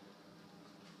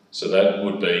 So that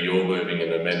would be you're moving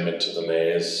an amendment to the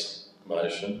mayor's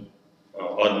motion.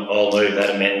 I'll move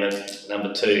that amendment,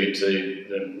 number 2, to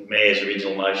the mayor's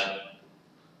original motion.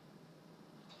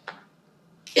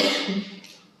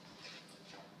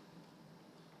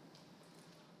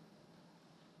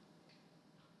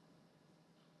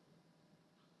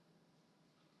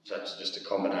 So it's just a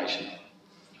combination.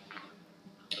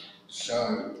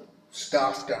 So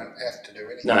staff don't have to do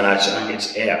anything? No, it's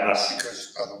us.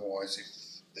 Because otherwise if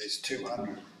there's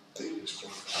 200 things for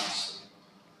us,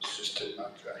 it's just too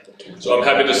much, eh? So I'm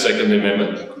happy to second the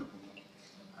amendment.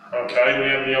 Okay, we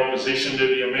have the opposition to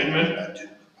the amendment.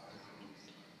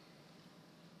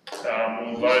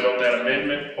 We'll vote on that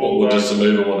amendment. Or does the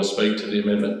mover want to speak to the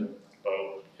amendment?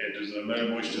 Well, yeah, does the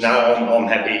mover wish to speak? No, I'm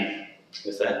happy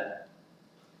with that.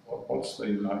 What's the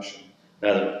motion?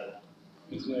 No,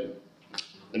 Isn't it?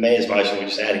 the mayor's motion,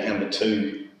 which is adding number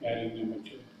 2. Adding number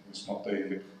 2. It's not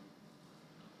there.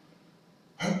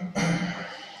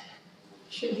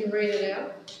 Should you read it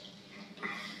out?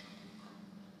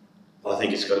 I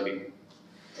think it's got to be,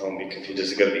 I'm a bit confused,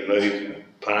 it's got to be moved,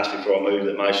 passed before I move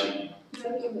the motion.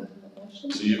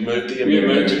 So you've moved the You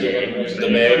amendment. moved it. The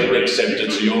mayor didn't accept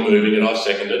it, so you're moving it, I've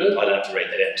seconded it. I don't have to read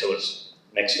that out till it's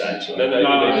next stage. No,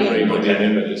 you need to read what the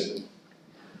amendment is.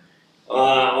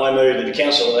 I move that the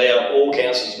council allow all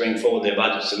councillors to bring forward their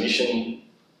budget submission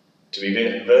to be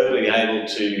verbally able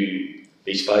to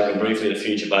be spoken briefly at a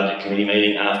future budget committee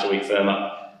meeting after we firm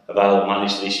up available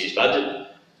monies for this year's budget.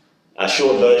 A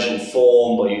short version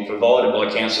form will be provided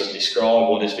by councillors to describe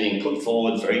what is being put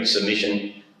forward for each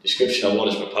submission, description of what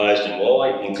is proposed and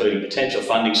why, including potential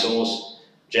funding source,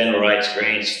 general rates,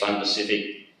 grants, fund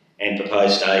specific, and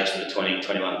proposed stage for the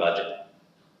 2021 budget.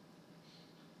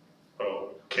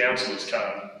 Well, councillors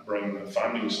can't bring the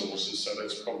funding sources, so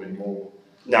that's probably more.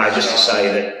 No, just to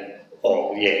say that,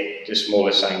 oh yeah, just more or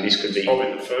less saying this could be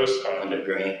Probably the first part under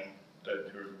grant.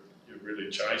 that you're really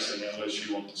chasing, unless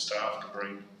you want the staff to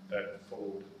bring that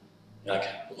forward.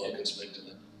 Okay. Well, I can speak to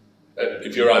that.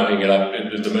 If you're opening it up,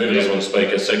 if the mover doesn't want to speak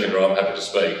as seconder, I'm happy to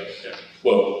speak. Yeah.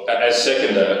 Well, as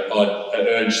seconder, I'd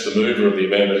urge the mover of the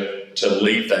amendment to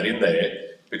leave that in there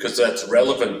because that's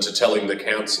relevant to telling the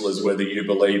councillors whether you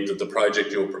believe that the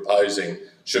project you're proposing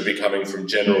should be coming from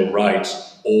general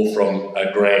rates or from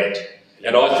a grant.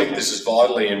 And I think this is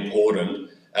vitally important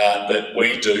that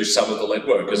we do some of the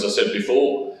legwork, as I said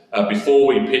before. Before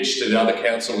we pitch to the other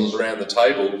councillors around the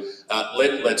table,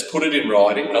 let's put it in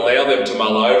writing, allow them to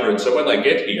mull over it, so when they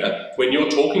get here, when you're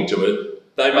talking to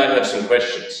it, they may have some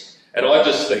questions. And I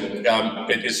just think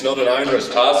it's not an onerous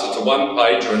task, it's a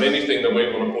one-pager and anything that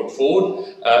we want to put forward,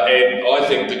 and I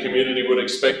think the community would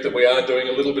expect that we are doing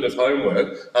a little bit of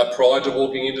homework prior to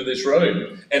walking into this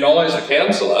room. And I, as a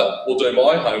councillor, will do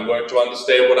my homework to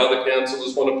understand what other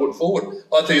councillors want to put forward.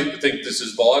 I think this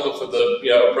is vital for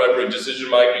the appropriate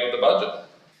decision-making of the budget.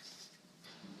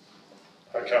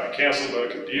 Okay, Councillor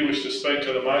Burkett, do you wish to speak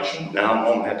to the motion? No,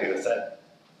 I'm happy with that.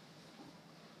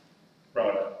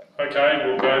 Right. Okay,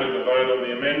 we'll go to the vote on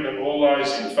the amendment. All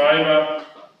those in favour?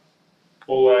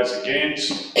 All those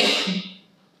against?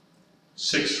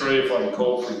 6-3 if I can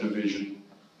call for a division.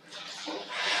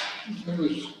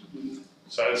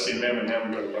 So that's the amendment. Now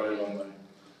we've got to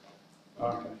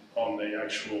vote on the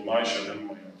actual motion, haven't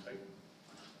we, I think?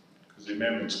 Because the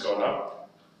amendment's gone up.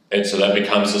 And so that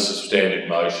becomes a substantive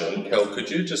motion. Kel,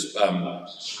 could you just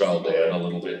scroll down a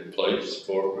little bit, please,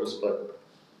 for us, please?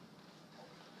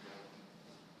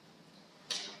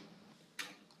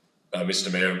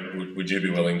 Mr Mayor, would you be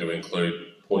willing to include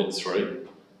point 3?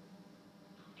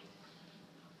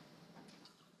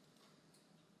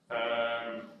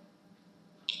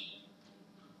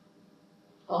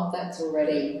 Oh, that's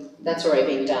already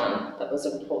been done. That was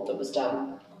a report that was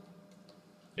done.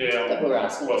 Yeah. That we're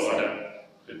asking. Well, I don't.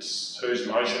 It's whose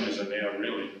motion is it now,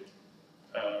 really?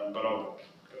 But I've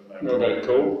got no. What about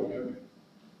call?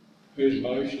 Whose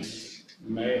motion? The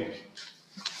mayor's.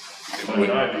 I don't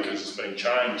know because it's been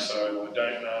changed, so I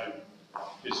don't know.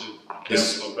 Is it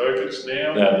Councillor Burkett's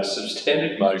now? No, the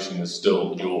substantive motion is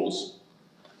still yours.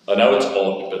 I know it's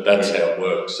odd, but that's how it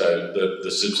works. So the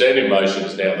substantive motion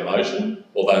is now the motion,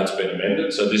 although it's been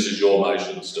amended, so this is your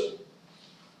motion still.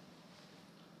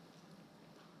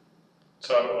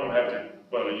 So I'm happy.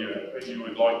 Well, you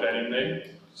would like that in there?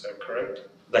 Is that correct?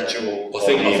 That's your. I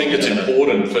think it's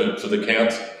important for the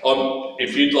council.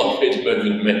 If you'd like me to move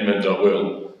an amendment, I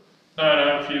will.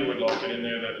 No, if you would like it in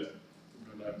there, that is,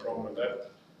 no problem with that.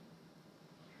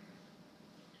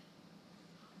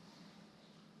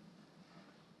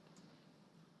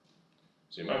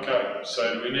 Okay,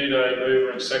 so do we need a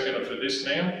mover and seconder for this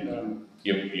now? No.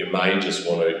 You may just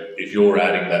want to, if you're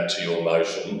adding that to your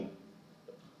motion,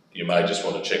 you may just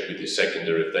want to check with your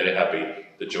seconder if they're happy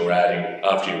that you're adding,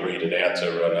 after you read it out so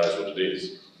everyone knows what it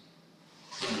is.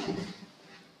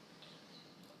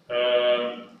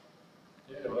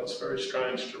 Yeah, well, that's very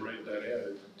strange to read that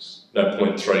out. No,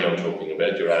 point 3 I'm talking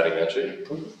about, you're adding that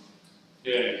to.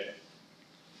 Yeah.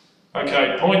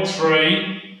 Okay, point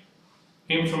 3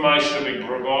 information to be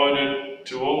provided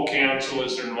to all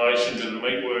councillors in relation to the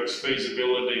Meatworks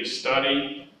feasibility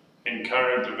study and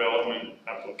current development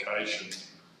application.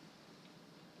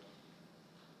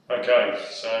 Okay,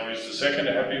 so is the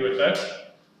seconder happy with that?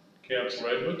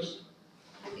 Councillor Edwards?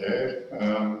 Yeah,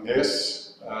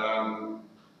 yes.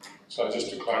 So just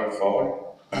to clarify.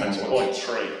 That's point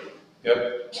 3.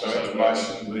 Yep, so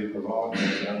information be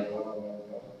provided. Blah, blah, blah,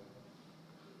 blah.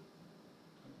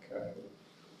 Okay.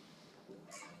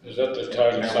 Is that the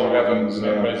total Now sum what of happens,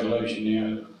 the resolution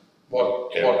now?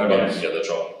 What Yeah, happens? yeah, that's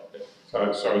right.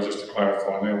 So, sorry, just to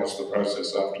clarify now, what's the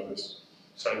process after this?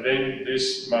 So then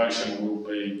this motion will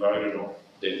be voted on.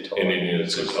 In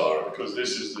its entirety. Because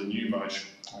this is the new motion,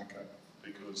 Okay,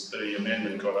 because the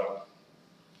amendment got up.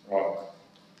 right.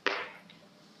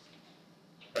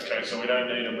 Okay, so we don't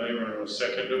need a mover or a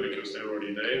seconder because they're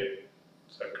already there.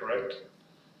 Is that correct?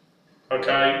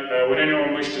 Okay, would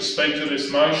anyone wish to speak to this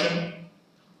motion?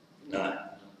 No.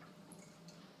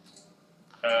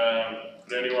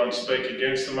 Would anyone speak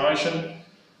against the motion?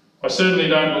 I certainly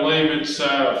don't believe it's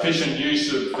efficient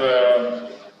use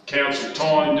of council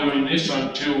time doing this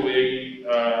until we,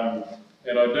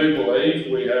 and I do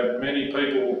believe we have many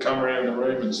people who come around the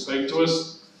room and speak to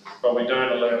us, but we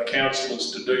don't allow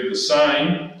councillors to do the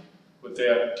same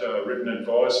without written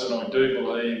advice, and I do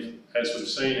believe, as we've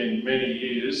seen in many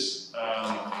years,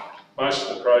 most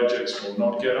of the projects will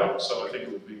not get up, so I think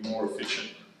it would be more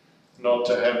efficient not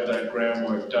to have that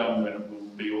groundwork done when it will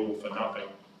be all for nothing.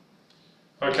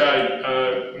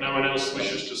 Okay, no one else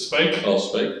wishes to speak? I'll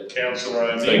speak. Councillor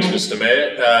O'Neill. Thanks, Mr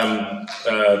Mayor.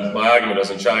 My argument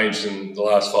hasn't changed in the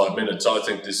last 5 minutes. I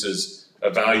think this is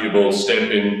a valuable step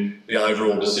in the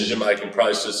overall decision-making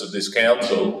process of this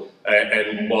council.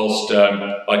 And whilst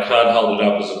I can't hold it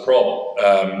up as a prop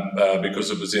because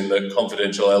it was in the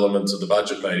confidential elements of the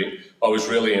budget meeting, I was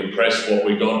really impressed what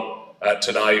we got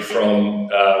today from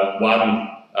one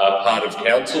part of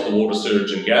council, the water,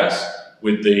 sewage and gas,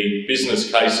 with the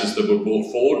business cases that were brought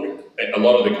forward. A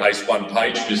lot of the case,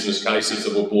 one-page business cases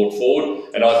that were brought forward.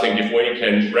 And I think if we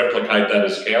can replicate that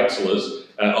as councillors,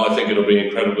 I think it'll be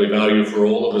incredibly valuable for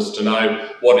all of us to know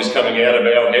what is coming out of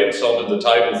our heads onto the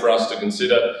table for us to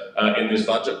consider in this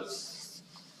budget.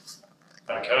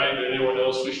 Okay, did anyone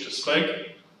else wish to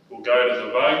speak? We'll go to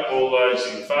the vote. All those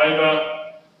in favour?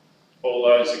 All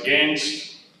those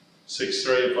against?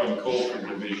 6-3 if I can call for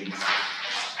division.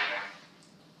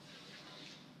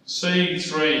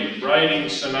 C3, rating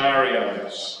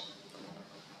scenarios.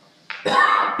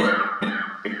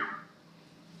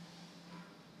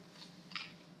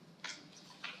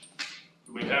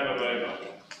 We have a mover.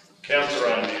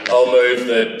 Councillor O'Neill. I'll move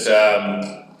that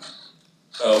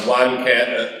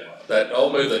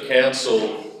I'll move that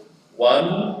Council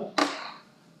 1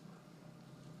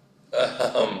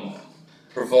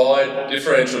 provide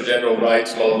differential general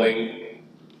rates modelling.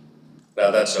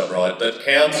 No, that's not right. That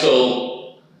Council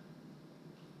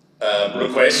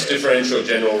requests differential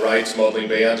general rates modelling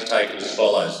be undertaken as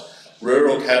follows.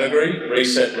 Rural category,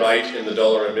 reset rate in the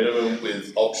dollar and minimum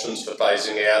with options for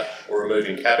phasing out or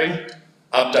removing capping.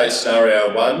 Update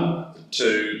scenario 1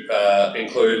 to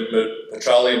include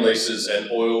petroleum leases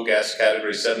and oil gas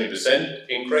category 70%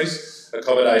 increase.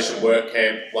 Accommodation work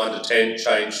camp 1 to 10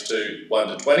 change to 1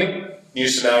 to 20. New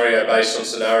scenario based on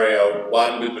scenario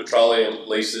 1 with petroleum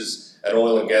leases and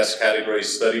oil and gas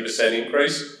categories 30%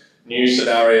 increase. New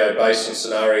scenario based on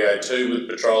scenario 2 with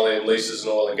petroleum leases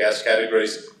and oil and gas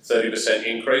categories 30%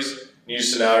 increase. New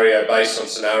scenario based on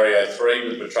scenario 3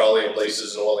 with petroleum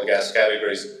leases and oil and gas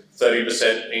categories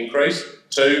 30% increase.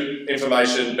 2,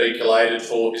 information be collated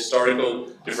for historical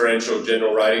differential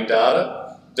general rating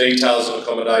data, details of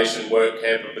accommodation, work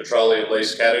camp and petroleum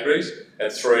lease categories. And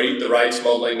 3, the rates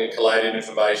modelling and collated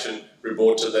information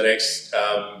report to the next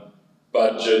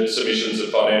budget submissions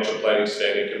and financial planning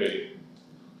standing committee.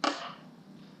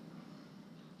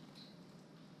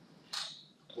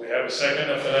 We have a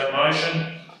seconder for that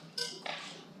motion.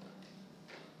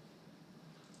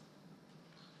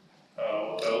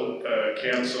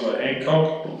 Councillor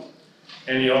Hancock.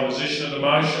 Any opposition to the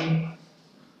motion?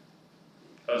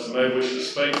 Does the member wish to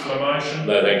speak to the motion?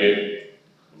 No, thank you.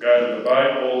 We'll go to the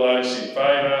vote. All those in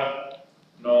favour?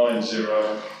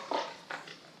 9-0.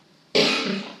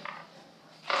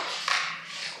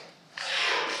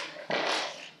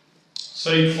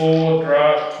 C4,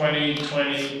 draft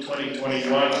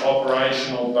 2020-2021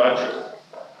 operational budget.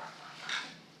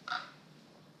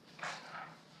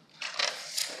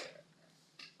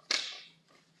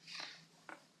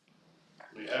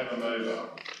 We have a mover.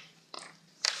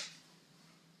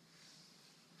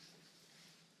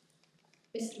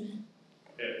 Mr Mayor.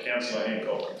 Yeah, Councillor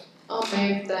Hancock. I'll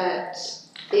move that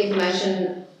The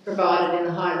information provided in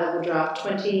the high-level draft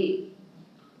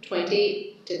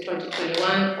 2020 to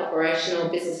 2021 operational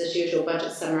business as usual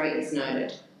budget summary is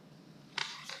noted.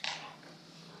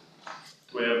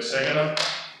 Do we have a seconder?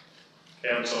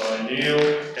 Councillor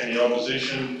O'Neill, any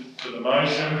opposition to the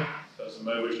motion? Does the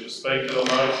member wish to speak to the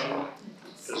motion?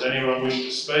 Does anyone wish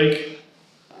to speak?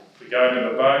 If we go to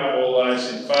the vote, all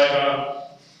those in favour?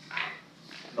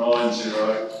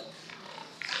 9-0.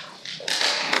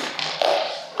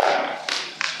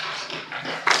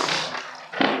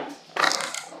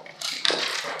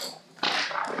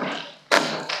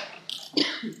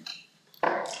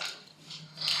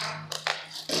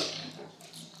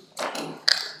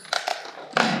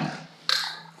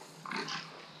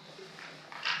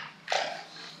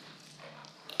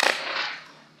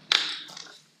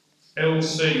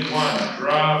 LC1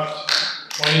 draft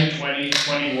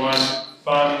 2020-21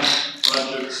 fund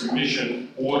budget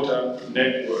submission water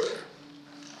network.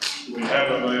 Do we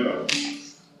have a mover?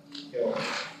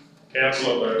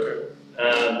 Councillor Burkett.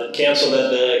 The council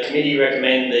that the committee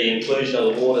recommend the inclusion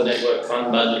of the water network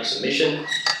fund budget submission,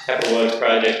 capital works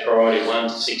project priority 1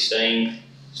 to 16,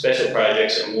 special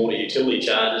projects and water utility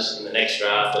charges in the next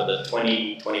draft of the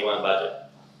 2021 budget.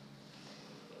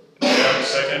 Do we have a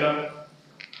seconder?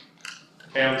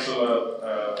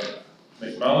 Councillor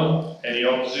McMullen, any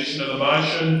opposition to the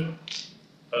motion?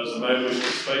 Does the member wish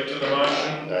to speak to the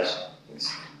motion? No.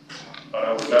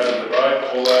 We'll go to the vote.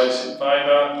 All those in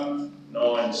favour?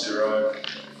 9-0.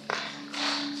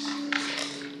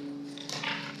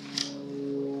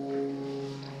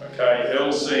 Okay,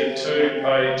 LC2,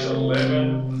 page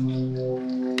 11.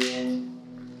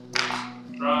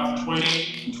 Draft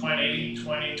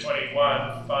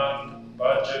 2020-2021 fund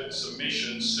budget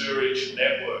submission sewerage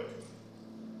network.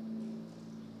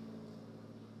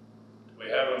 Do we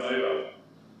have a mover?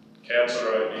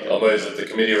 Councillor O'Neill. I'll move that the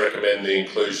committee recommend the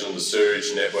inclusion of the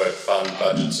sewerage network fund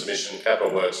budget submission,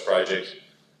 capital works project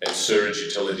and sewerage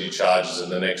utility charges in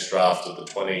the next draft of the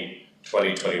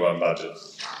 2020-21 budget.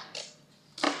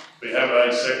 We have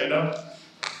a seconder,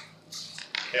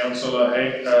 Councillor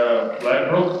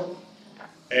Ladbrook,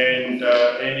 and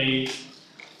any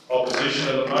opposition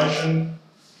to the motion?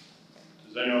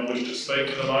 Does anyone wish to speak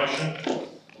to the motion? We'll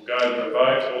go to the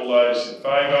vote. All those in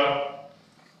favour?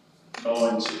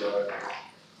 9-0.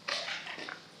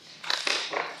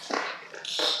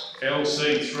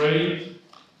 LC3,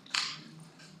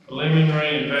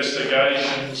 preliminary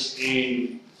investigations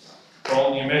in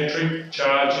volumetric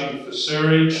charging for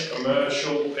sewerage,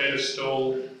 commercial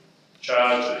pedestal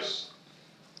charges.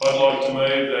 I'd like to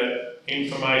move that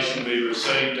information be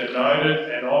received and noted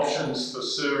and options for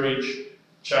sewerage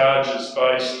charges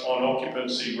based on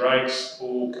occupancy rates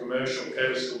or commercial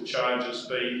pedestal charges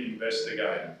be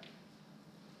investigated.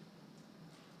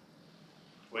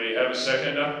 We have a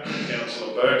seconder,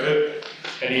 Councillor Burkett.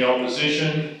 Any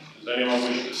opposition? Does anyone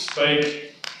wish to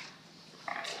speak?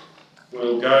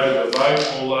 We'll go to the vote.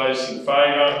 All those in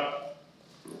favour?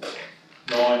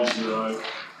 9-0.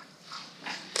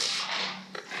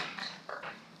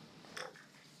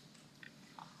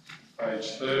 Page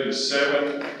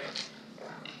 37.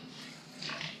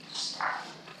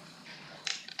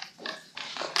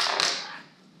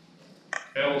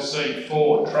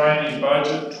 LC4, training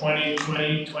budget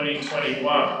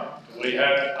 2020-2021. Do we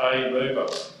have a mover?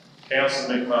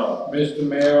 Councillor McMullen. Mr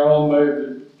Mayor, I'll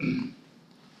move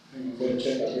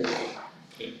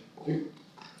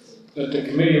that the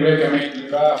committee recommend the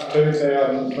draft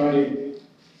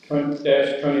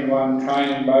 2020-21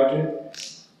 training budget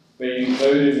be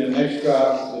included in the next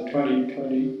draft of the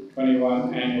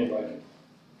 2020-21 annual budget.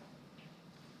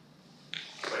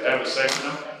 We have a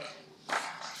seconder.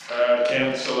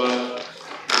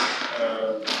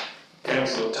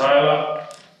 Councillor Taylor.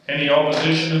 Any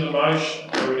opposition to the motion?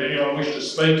 Or would anyone wish to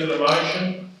speak to the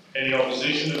motion? Any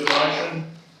opposition to the motion?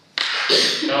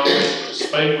 No one wish to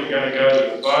speak. We're going to go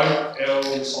to the vote.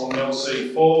 L's on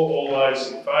LC4. All those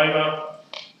in favour?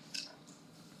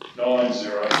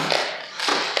 9-0.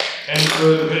 Any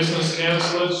further business,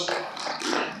 councillors?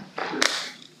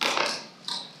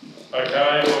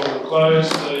 Okay, we'll close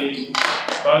the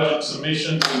budget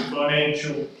submissions and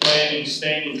financial planning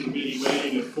standing committee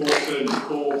meeting at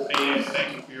 4:34 p.m.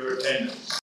 Thank you for your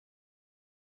attendance.